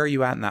kind of where are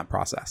you at in that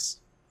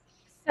process?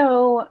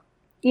 So,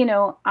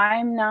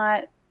 I'm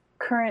not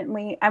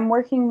currently, I'm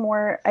working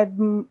more, I've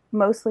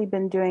mostly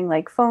been doing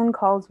like phone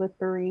calls with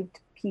bereaved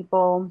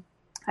people.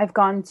 I've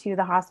gone to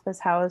the hospice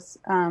house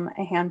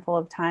a handful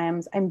of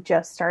times. I'm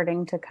just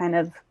starting to kind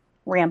of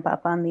ramp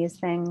up on these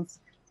things.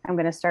 I'm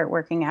going to start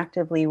working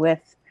actively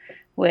with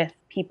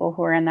people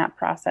who are in that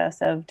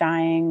process of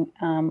dying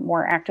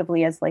more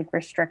actively, as like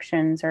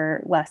restrictions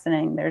are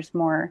lessening. There's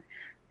more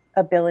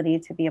ability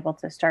to be able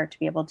to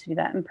do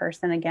that in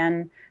person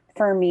again.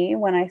 For me,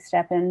 when I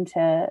step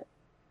into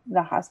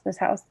the hospice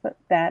house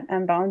that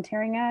I'm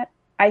volunteering at,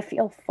 I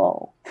feel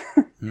full.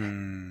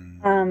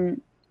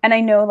 And I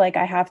know like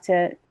I have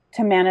to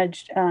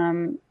manage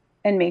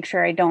and make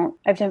sure I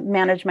have to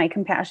manage my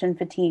compassion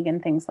fatigue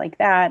and things like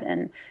that.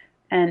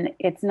 And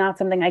it's not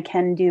something I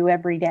can do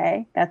every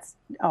day. That's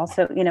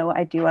also,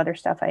 I do other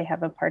stuff. I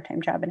have a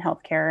part-time job in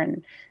healthcare,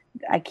 and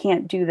I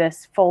can't do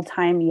this full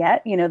time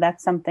yet.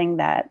 That's something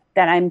that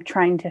I'm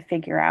trying to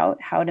figure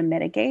out how to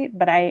mitigate,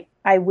 but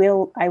I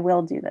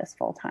will do this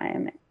full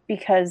time,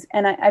 because,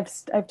 and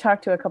I've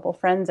talked to a couple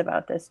friends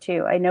about this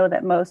too. I know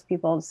that most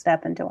people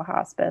step into a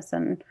hospice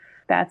and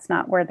that's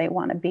not where they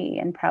want to be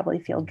and probably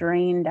feel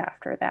drained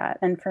after that.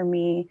 And for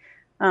me,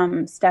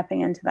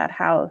 stepping into that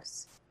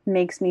house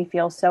makes me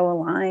feel so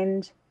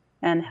aligned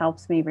and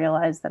helps me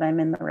realize that I'm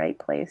in the right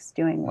place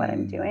doing what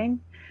I'm doing.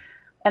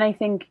 And I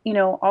think, you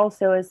know,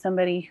 also as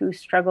somebody who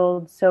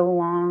struggled so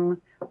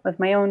long with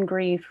my own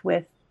grief,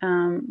 with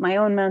my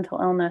own mental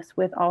illness,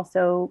 with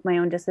also my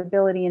own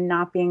disability and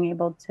not being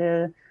able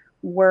to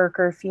work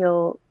or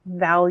feel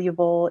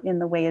valuable in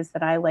the ways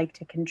that I like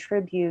to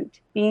contribute,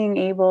 being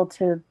able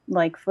to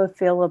like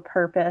fulfill a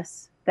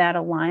purpose that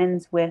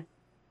aligns with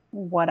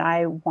what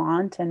I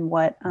want and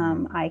what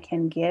I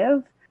can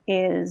give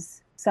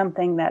is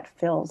something that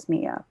fills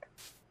me up.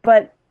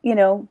 But, you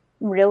know,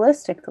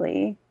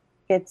 realistically,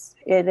 it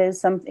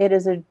is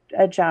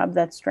a job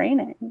that's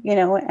draining, you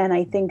know, and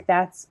I think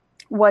that's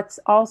what's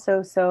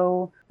also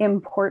so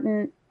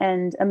important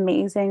and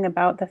amazing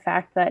about the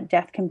fact that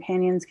death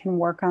companions can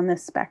work on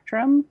this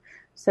spectrum,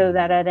 so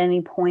that at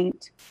any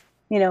point,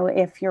 you know,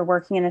 if you're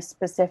working in a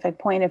specific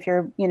point, if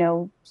you're, you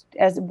know,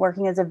 as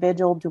working as a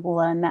vigil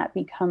doula and that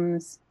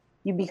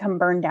you become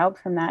burned out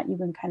from that, you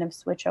can kind of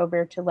switch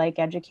over to like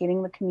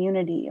educating the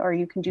community, or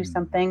you can do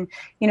something,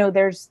 you know,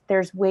 there's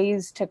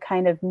ways to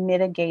kind of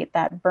mitigate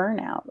that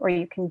burnout, or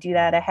you can do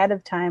that ahead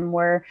of time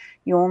where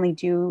you only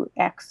do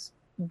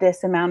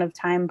this amount of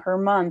time per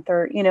month,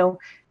 or, you know,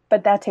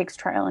 but that takes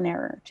trial and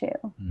error too,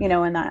 you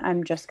know, and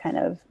I'm just kind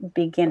of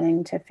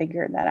beginning to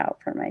figure that out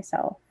for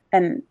myself.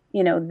 And,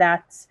 you know,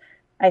 that's,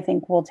 I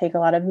think will take a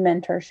lot of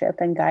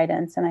mentorship and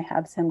guidance. And I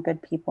have some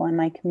good people in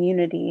my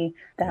community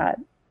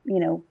that, you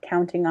know,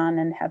 counting on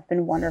and have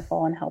been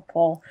wonderful and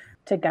helpful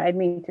to guide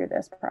me through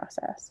this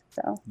process.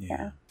 So,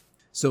 yeah.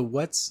 So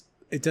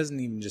it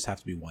doesn't even just have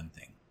to be one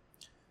thing,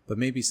 but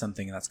maybe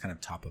something that's kind of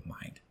top of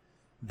mind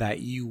that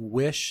you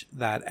wish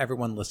that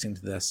everyone listening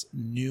to this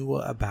knew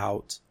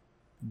about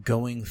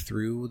going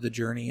through the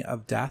journey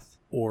of death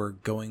or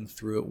going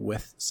through it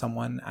with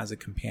someone as a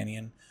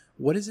companion.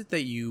 What is it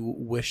that you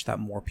wish that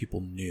more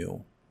people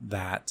knew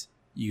that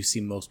you see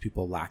most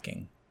people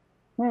lacking?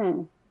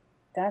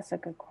 That's a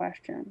good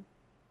question.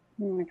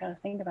 I got to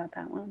think about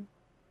that one.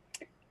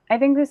 I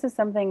think this is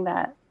something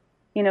that,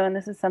 you know, and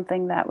this is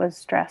something that was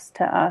stressed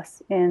to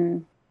us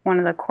in one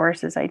of the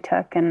courses I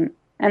took.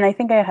 And I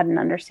think I had an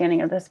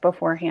understanding of this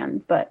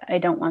beforehand, but I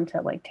don't want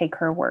to like take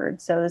her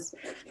word. So this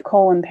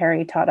Cole and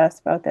Perry taught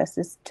us about this,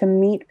 is to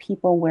meet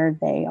people where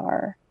they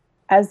are.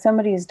 As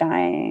somebody is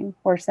dying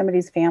or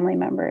somebody's family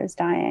member is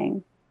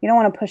dying, you don't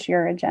want to push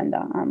your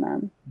agenda on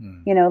them.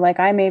 You know, like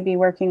I may be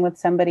working with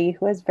somebody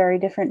who has very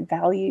different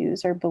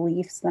values or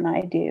beliefs than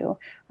I do,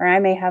 or I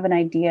may have an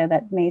idea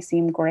that may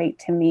seem great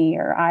to me,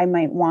 or I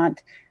might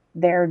want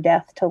their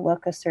death to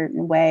look a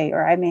certain way,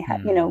 or I may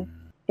have, you know,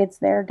 it's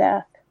their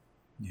death.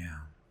 Yeah.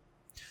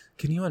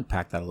 Can you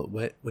unpack that a little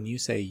bit? When you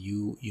say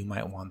you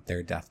might want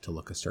their death to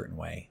look a certain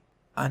way,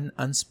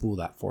 unspool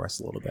that for us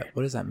a little bit.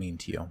 What does that mean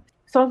to you?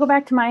 So I'll go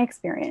back to my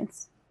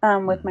experience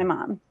with my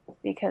mom,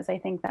 because I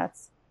think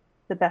that's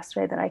the best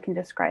way that I can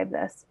describe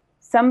this.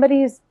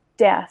 Somebody's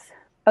death,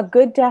 a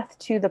good death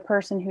to the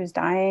person who's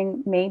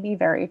dying, may be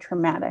very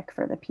traumatic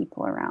for the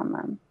people around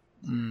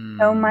them.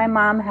 So my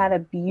mom had a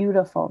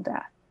beautiful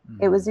death.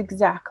 It was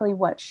exactly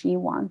what she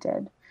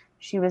wanted.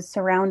 She was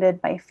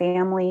surrounded by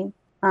family.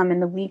 In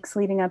the weeks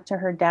leading up to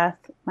her death,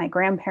 my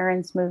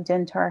grandparents moved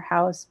into our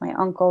house. My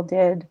uncle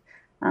did.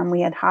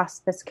 We had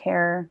hospice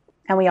care,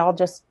 and we all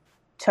just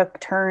took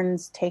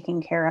turns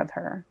taking care of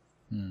her.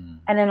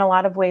 And in a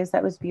lot of ways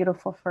that was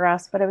beautiful for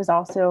us, but it was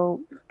also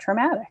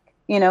traumatic,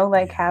 you know,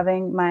 like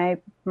having my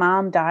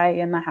mom die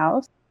in the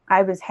house.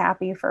 I was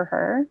happy for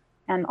her.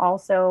 And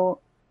also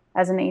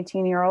as an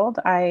 18-year-old,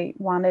 I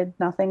wanted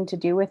nothing to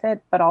do with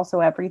it, but also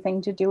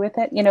everything to do with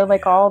it, you know,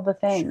 like all the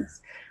things.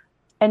 Sure.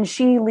 And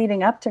she,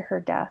 leading up to her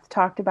death,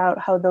 talked about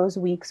how those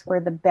weeks were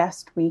the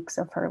best weeks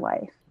of her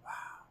life. Wow.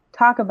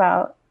 Talk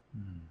about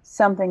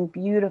something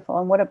beautiful,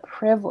 and what a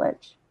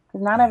privilege,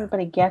 because not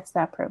everybody gets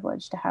that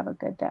privilege to have a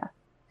good death.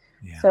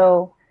 Yeah.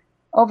 So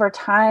over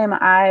time,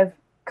 I've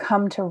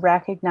come to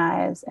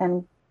recognize,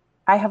 and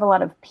I have a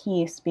lot of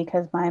peace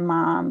because my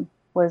mom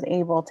was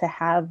able to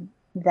have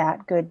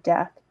that good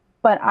death.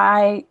 But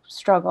I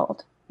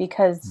struggled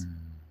because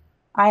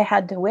I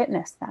had to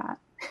witness that.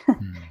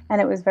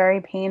 And it was very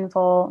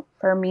painful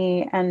for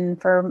me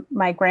and for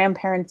my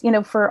grandparents, you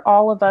know, for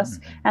all of us.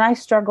 And I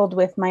struggled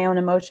with my own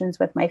emotions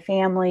with my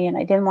family, and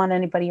I didn't want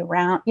anybody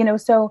around, you know,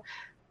 so,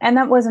 and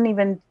that wasn't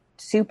even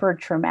super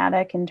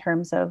traumatic in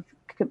terms of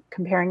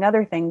comparing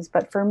other things.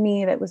 But for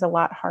me, that was a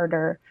lot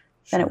harder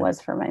than it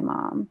was for my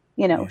mom.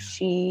 You know,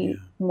 she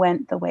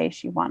went the way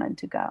she wanted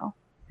to go.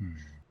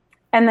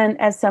 And then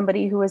as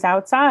somebody who was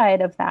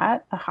outside of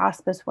that, a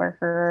hospice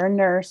worker or a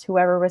nurse,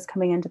 whoever was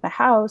coming into the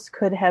house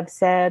could have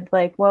said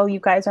like, well, you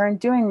guys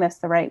aren't doing this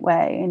the right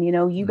way. And, you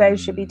know, you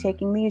guys should be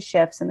taking these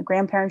shifts, and the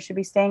grandparents should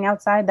be staying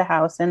outside the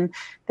house, and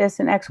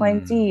this and X, Y,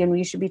 and Z. And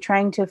we should be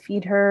trying to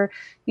feed her,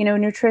 you know,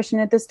 nutrition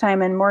at this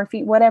time and more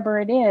feed, whatever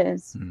it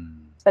is.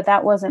 But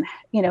that wasn't,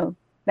 you know,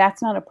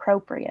 That's not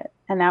appropriate.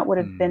 And that would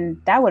have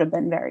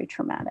been very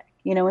traumatic.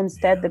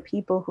 Instead, the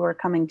people who are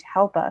coming to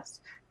help us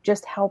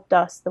just helped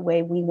us the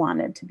way we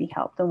wanted to be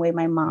helped, the way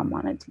my mom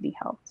wanted to be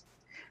helped.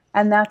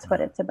 And that's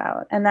what it's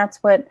about. And that's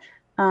what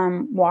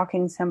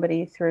walking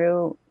somebody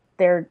through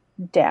their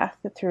death,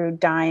 through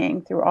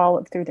dying,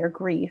 through their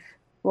grief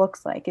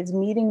looks like, is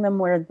meeting them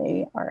where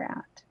they are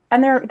at.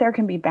 And there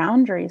can be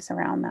boundaries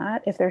around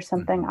that. If there's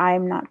something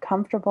I'm not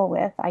comfortable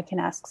with, I can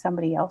ask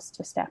somebody else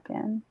to step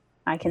in.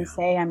 I can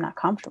say I'm not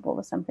comfortable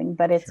with something,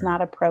 but it's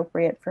not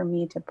appropriate for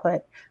me to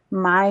put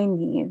my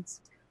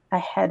needs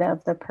ahead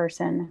of the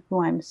person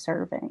who I'm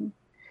serving.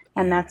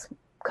 And that's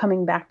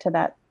coming back to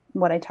that,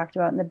 what I talked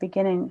about in the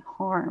beginning,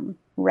 harm,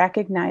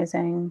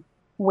 recognizing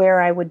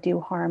where I would do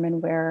harm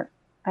and where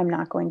I'm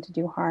not going to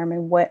do harm,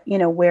 and what,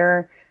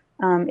 where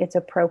it's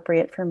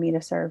appropriate for me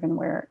to serve and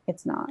where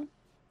it's not.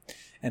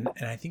 And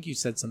I think you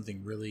said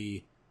something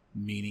really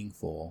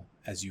meaningful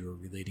as you were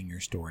relating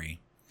your story.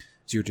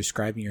 So you're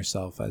describing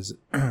yourself as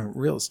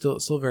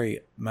still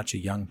very much a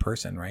young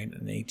person, right?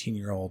 An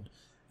 18-year-old.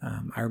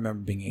 I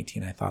remember being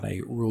 18. I thought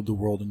I ruled the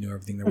world and knew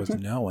everything there was to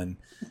know. And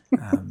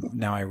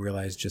now I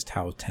realize just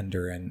how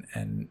tender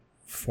and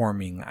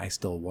forming I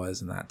still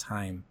was in that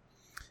time.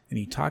 And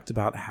you talked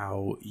about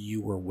how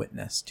you were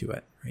witness to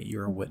it, right? You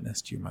were a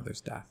witness to your mother's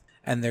death.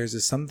 And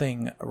there's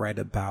something right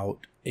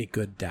about a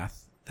good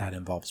death that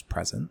involves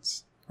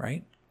presence,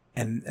 right?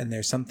 And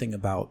there's something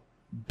about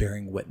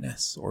bearing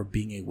witness or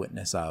being a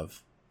witness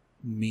of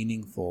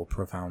meaningful,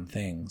 profound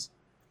things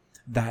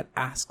that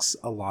asks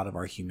a lot of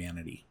our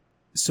humanity.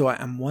 So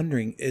I'm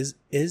wondering, is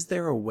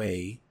there a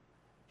way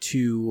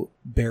to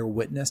bear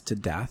witness to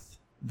death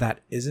that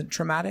isn't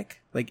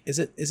traumatic? Like, is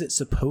it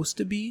supposed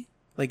to be?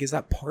 Like, is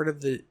that part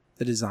of the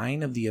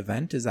design of the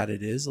event, is that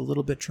it is a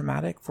little bit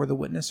traumatic for the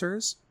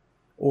witnessers?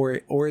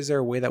 Or is there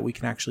a way that we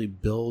can actually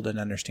build an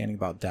understanding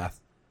about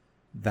death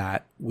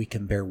that we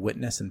can bear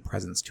witness and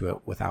presence to it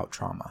without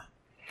trauma?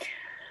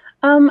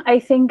 I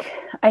think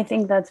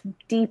that's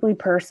deeply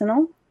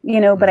personal,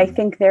 but I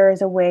think there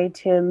is a way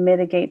to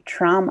mitigate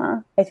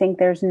trauma. I think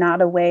there's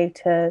not a way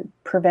to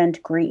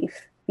prevent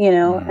grief,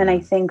 and I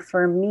think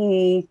for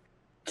me,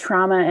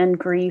 trauma and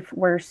grief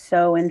were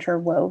so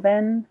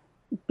interwoven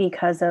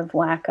because of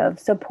lack of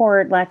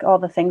support, like all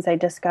the things I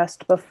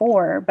discussed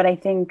before. But I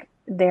think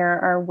there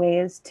are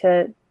ways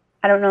to,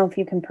 I don't know if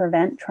you can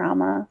prevent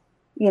trauma,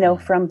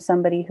 from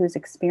somebody who's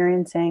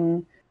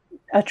experiencing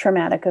a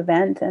traumatic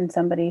event and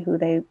somebody who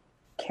they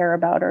care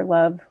about or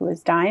love who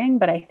is dying.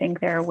 But I think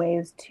there are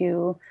ways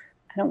to,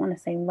 I don't want to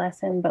say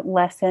lessen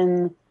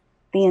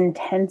the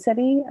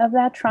intensity of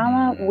that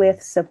trauma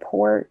with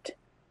support,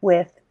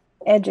 with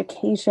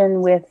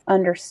education, with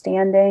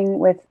understanding,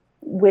 with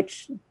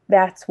which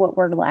that's what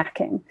we're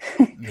lacking.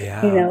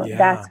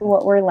 That's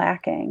what we're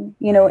lacking.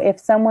 If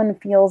someone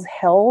feels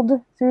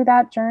held through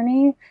that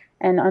journey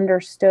and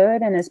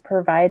understood and is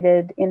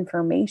provided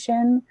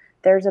information,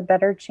 there's a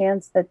better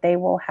chance that they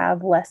will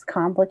have less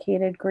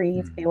complicated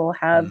grief. They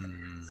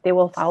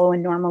will follow a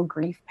normal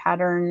grief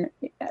pattern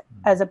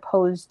as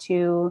opposed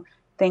to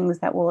things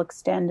that will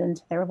extend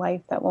into their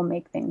life that will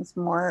make things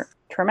more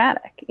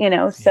traumatic,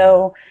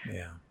 So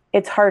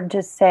it's hard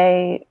to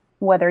say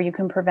whether you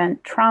can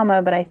prevent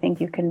trauma, but I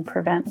think you can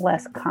prevent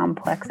less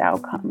complex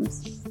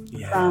outcomes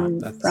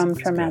from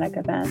traumatic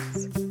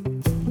events.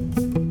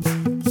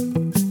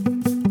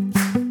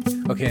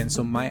 Okay, and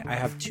so I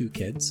have 2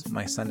 kids.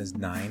 My son is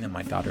 9 and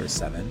my daughter is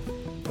 7.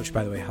 Which,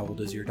 by the way, how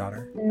old is your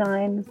daughter?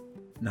 9.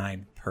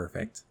 9,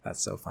 perfect.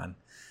 That's so fun.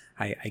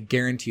 I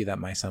guarantee you that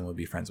my son would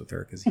be friends with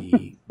her because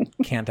he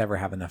can't ever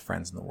have enough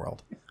friends in the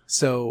world.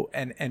 So,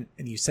 and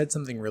you said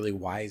something really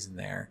wise in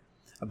there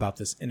about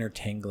this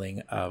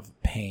intertangling of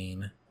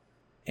pain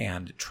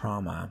and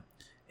trauma.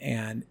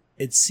 And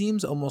it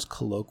seems almost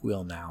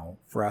colloquial now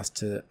for us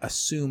to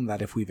assume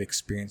that if we've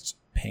experienced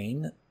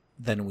pain,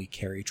 then we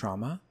carry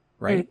trauma,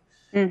 right?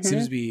 It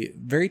seems to be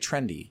very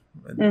trendy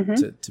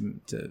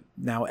to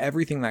now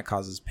everything that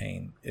causes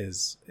pain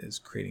is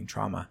creating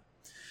trauma.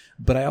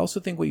 But I also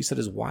think what you said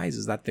is wise,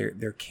 is that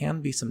there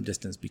can be some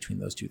distance between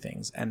those two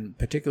things. And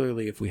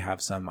particularly if we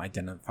have some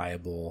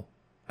identifiable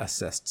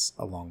assists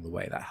along the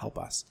way that help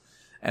us.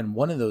 And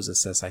one of those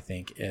assists, I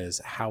think, is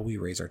how we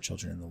raise our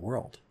children in the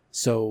world.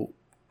 So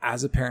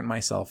as a parent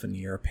myself, and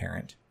you're a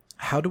parent,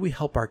 how do we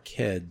help our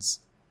kids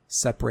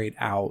separate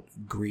out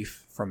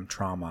grief from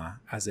trauma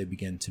as they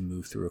begin to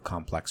move through a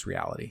complex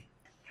reality?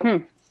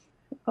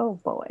 Oh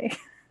boy.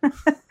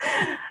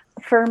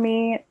 For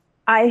me,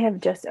 I have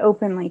just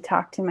openly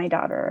talked to my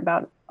daughter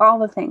about all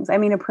the things,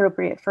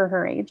 appropriate for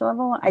her age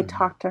level. I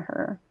talked to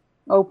her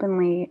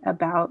openly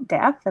about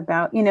death,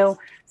 about,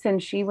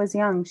 since she was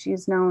young,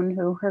 she's known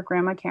who her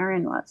grandma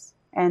Karen was.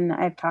 And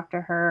I've talked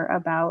to her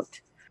about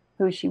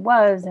who she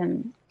was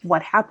and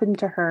what happened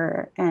to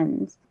her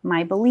and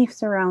my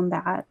beliefs around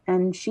that.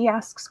 And she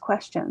asks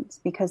questions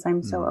because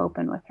I'm so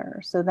open with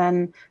her. So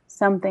then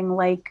something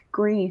like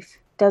grief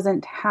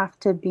doesn't have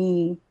to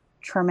be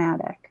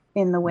traumatic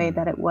in the way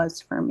that it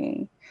was for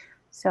me.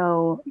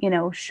 So,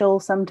 she'll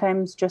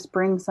sometimes just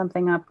bring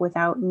something up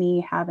without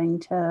me having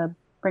to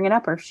bring it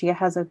up, or if she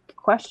has a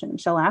question,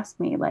 she'll ask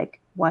me like,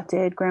 what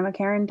did Grandma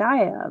Karen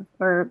die of?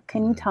 Or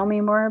can you tell me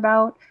more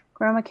about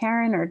Grandma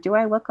Karen? Or do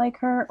I look like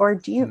her?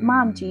 Or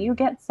Mom, do you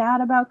get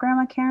sad about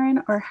Grandma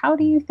Karen? Or how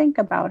do you think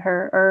about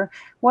her? Or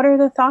what are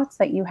the thoughts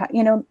that you have?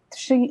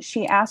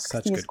 She asks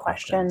Such these good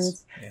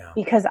questions yeah.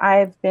 because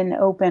I've been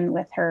open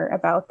with her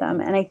about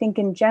them. And I think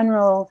in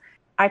general,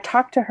 I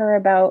talk to her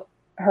about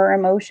her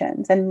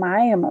emotions and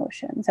my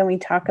emotions. And we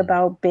talk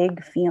about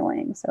big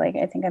feelings. Like,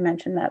 I think I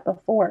mentioned that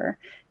before.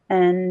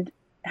 And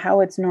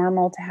how it's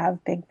normal to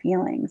have big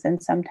feelings,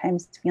 and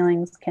sometimes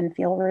feelings can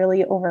feel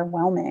really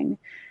overwhelming,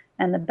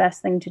 and the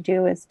best thing to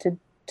do is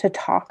to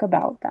talk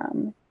about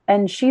them.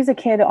 And she's a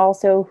kid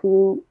also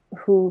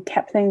who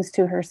kept things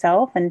to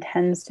herself and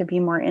tends to be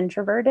more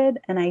introverted,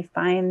 and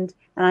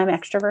I'm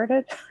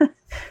extroverted.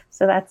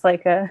 So that's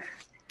like an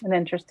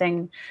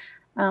interesting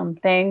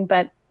thing,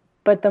 but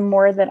the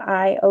more that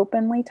I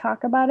openly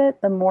talk about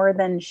it, the more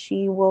then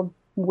she will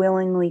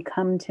willingly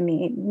come to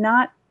me,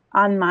 not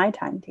on my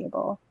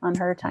timetable, on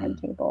her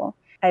timetable.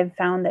 I've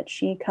found that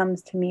she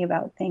comes to me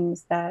about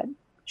things that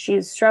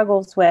she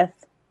struggles with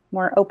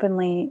more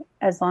openly,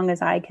 as long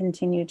as I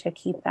continue to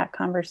keep that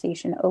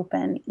conversation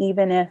open,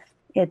 even if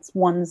it's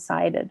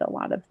one-sided a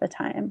lot of the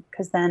time.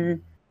 Because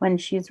then when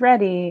she's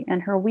ready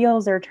and her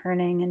wheels are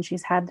turning and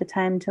she's had the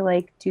time to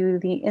like do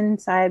the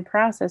inside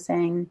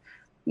processing,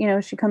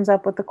 she comes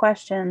up with the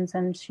questions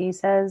and she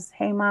says,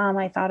 hey, Mom,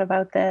 I thought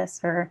about this,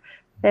 or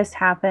this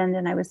happened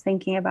and I was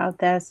thinking about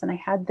this and I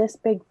had this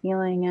big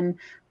feeling, and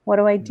what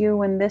do I do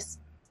when this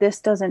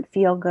doesn't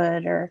feel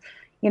good? Or,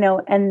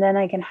 and then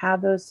I can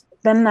have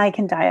then I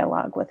can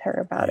dialogue with her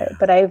about it.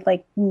 But I've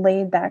like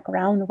laid that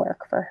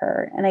groundwork for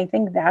her. And I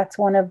think that's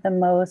one of the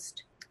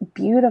most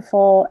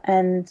beautiful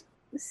and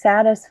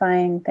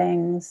satisfying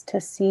things to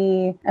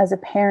see as a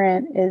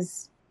parent,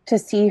 is to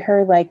see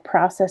her like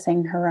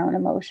processing her own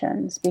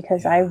emotions,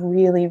 because I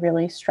really,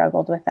 really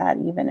struggled with that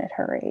even at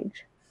her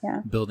age.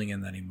 Yeah. Building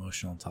in that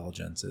emotional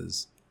intelligence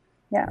is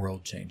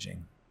world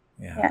changing.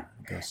 Yeah. It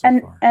goes so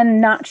far. And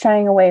not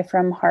shying away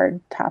from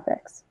hard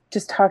topics.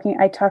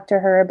 I talk to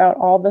her about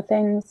all the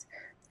things.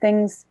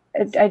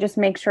 I just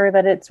make sure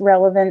that it's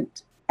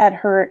relevant at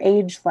her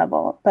age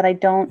level, but I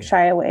don't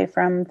shy away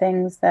from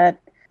things that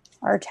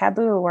are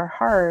taboo or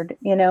hard,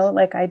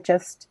 like I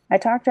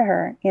talk to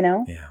her,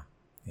 Yeah.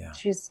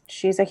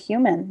 She's a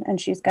human, and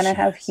she's going to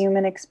have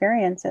human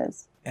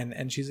experiences.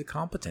 And she's a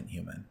competent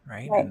human,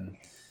 right? And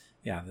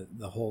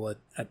the whole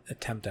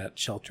attempt at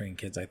sheltering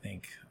kids, I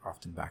think,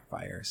 often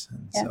backfires.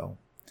 And so,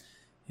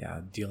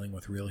 dealing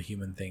with real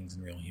human things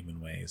in real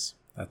human ways,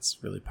 that's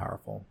really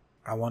powerful.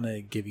 I want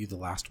to give you the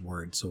last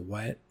word. So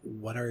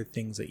what are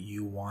things that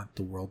you want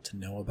the world to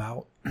know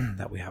about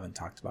that we haven't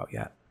talked about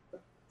yet?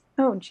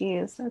 Oh,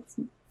 geez, that's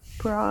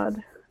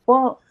broad.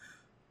 Well,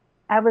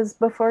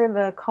 before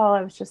the call,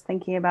 I was just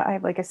thinking about, I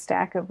have like a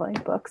stack of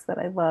like books that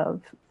I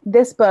love.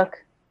 This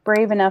book,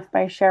 Brave Enough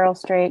by Cheryl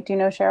Strayed. Do you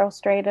know Cheryl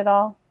Strayed at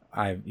all?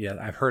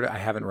 I've heard it. I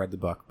haven't read the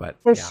book, but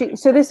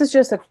so this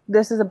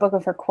is a book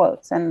of her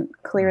quotes, and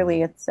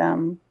clearly it's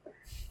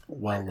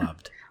well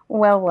loved.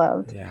 Well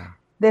loved. Yeah.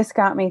 This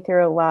got me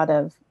through a lot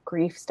of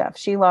grief stuff.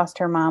 She lost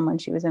her mom when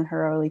she was in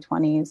her early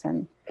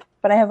 20s,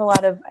 but I have a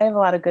lot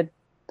of good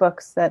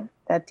books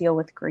that deal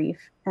with grief.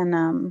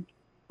 And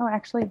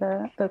actually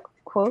the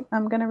quote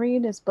I'm going to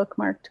read is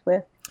bookmarked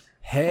with.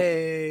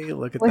 Hey,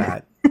 look at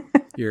that.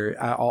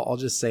 I'll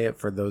just say it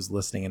for those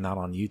listening and not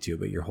on YouTube,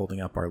 but you're holding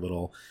up our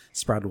little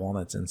Sprouted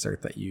Walnuts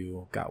insert that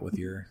you got with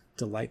your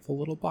delightful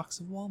little box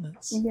of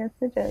walnuts. Yes,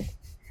 I did.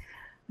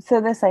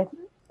 So this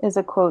is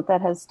a quote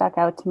that has stuck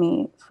out to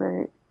me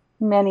for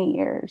many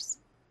years.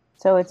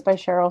 So it's by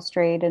Cheryl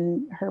Strayed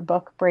in her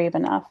book, Brave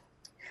Enough.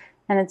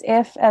 And it's,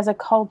 if as a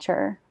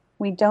culture,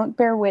 we don't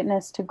bear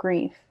witness to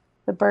grief,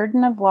 the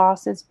burden of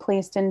loss is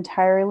placed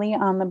entirely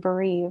on the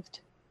bereaved,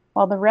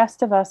 while the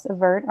rest of us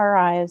avert our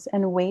eyes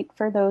and wait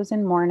for those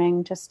in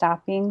mourning to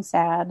stop being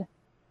sad,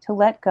 to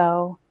let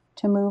go,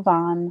 to move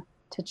on,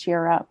 to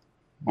cheer up.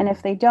 And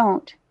if they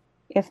don't,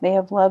 if they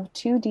have loved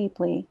too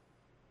deeply,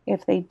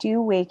 if they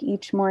do wake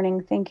each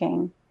morning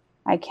thinking,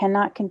 I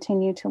cannot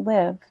continue to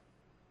live,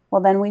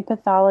 well, then we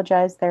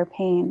pathologize their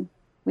pain.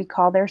 We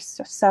call their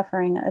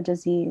suffering a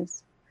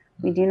disease.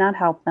 We do not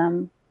help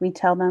them. We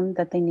tell them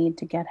that they need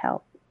to get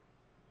help.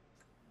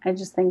 I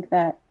just think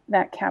that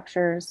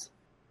captures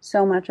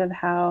so much of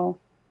how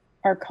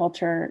our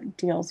culture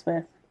deals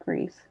with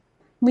grief.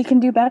 We can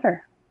do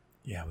better.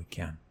 Yeah, we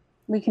can.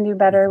 We can do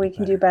better. We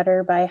can do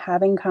better by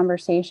having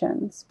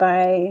conversations,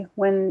 by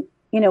when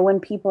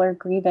people are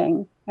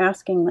grieving,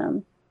 asking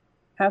them,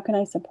 how can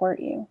I support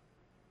you?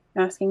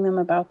 Asking them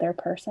about their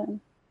person.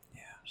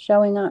 Yeah.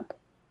 Showing up,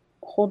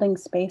 holding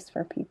space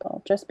for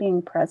people, just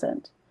being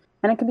present.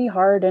 And it can be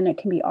hard and it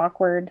can be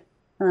awkward,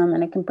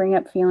 and it can bring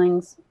up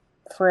feelings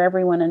for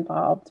everyone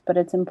involved, but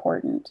it's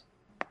important.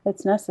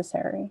 It's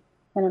necessary,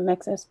 and it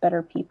makes us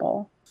better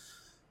people.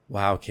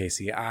 Wow,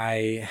 Casey,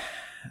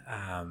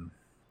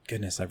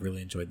 goodness, I've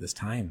really enjoyed this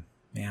time,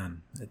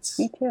 man.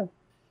 Me too.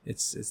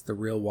 It's the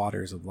real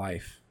waters of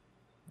life,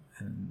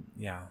 and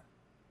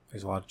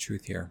There's a lot of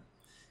truth here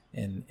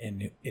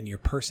in your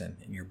person,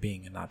 in your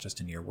being, and not just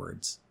in your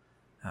words.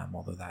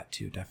 Although that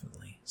too,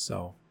 definitely.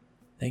 So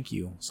thank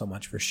you so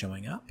much for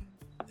showing up.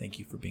 Thank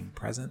you for being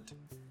present.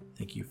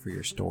 Thank you for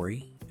your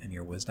story and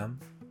your wisdom.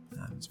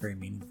 It's very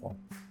meaningful.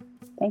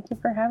 Thank you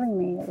for having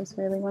me. It was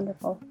really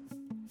wonderful.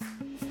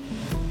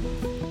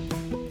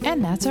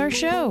 And that's our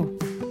show.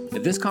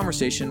 If this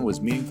conversation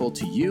was meaningful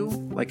to you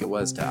like it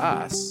was to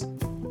us,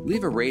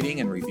 leave a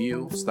rating and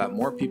review so that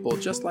more people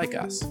just like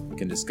us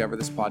can discover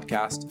this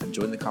podcast and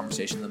join the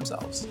conversation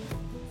themselves.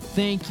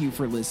 Thank you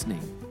for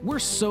listening. We're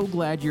so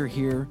glad you're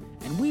here,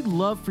 and we'd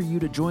love for you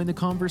to join the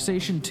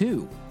conversation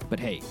too. But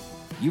hey,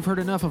 you've heard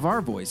enough of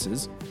our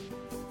voices.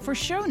 For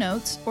show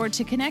notes or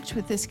to connect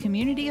with this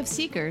community of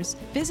seekers,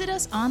 visit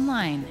us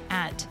online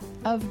at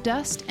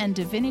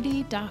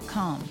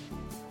ofdustanddivinity.com.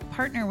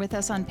 Partner with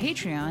us on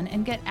Patreon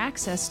and get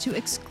access to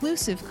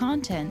exclusive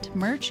content,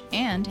 merch,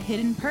 and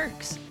hidden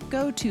perks.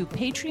 Go to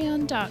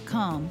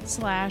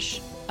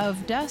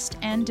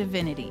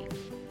patreon.com/ofdustanddivinity.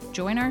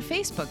 Join our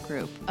Facebook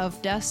group,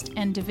 Of Dust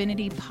and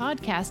Divinity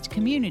Podcast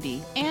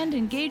Community, and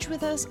engage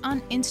with us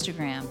on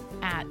Instagram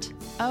at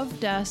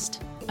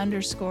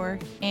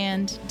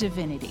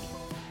ofdust_and_divinity.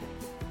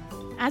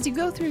 As you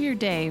go through your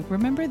day,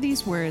 remember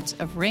these words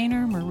of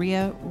Rainer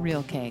Maria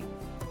Rilke.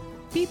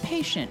 Be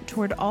patient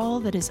toward all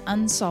that is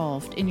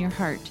unsolved in your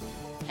heart,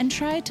 and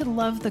try to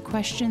love the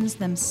questions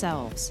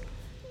themselves.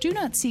 Do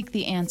not seek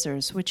the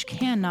answers which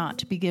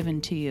cannot be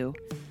given to you,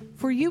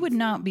 for you would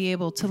not be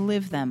able to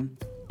live them.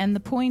 And the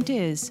point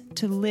is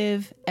to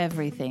live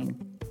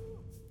everything.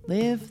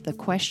 Live the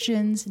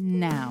questions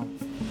now.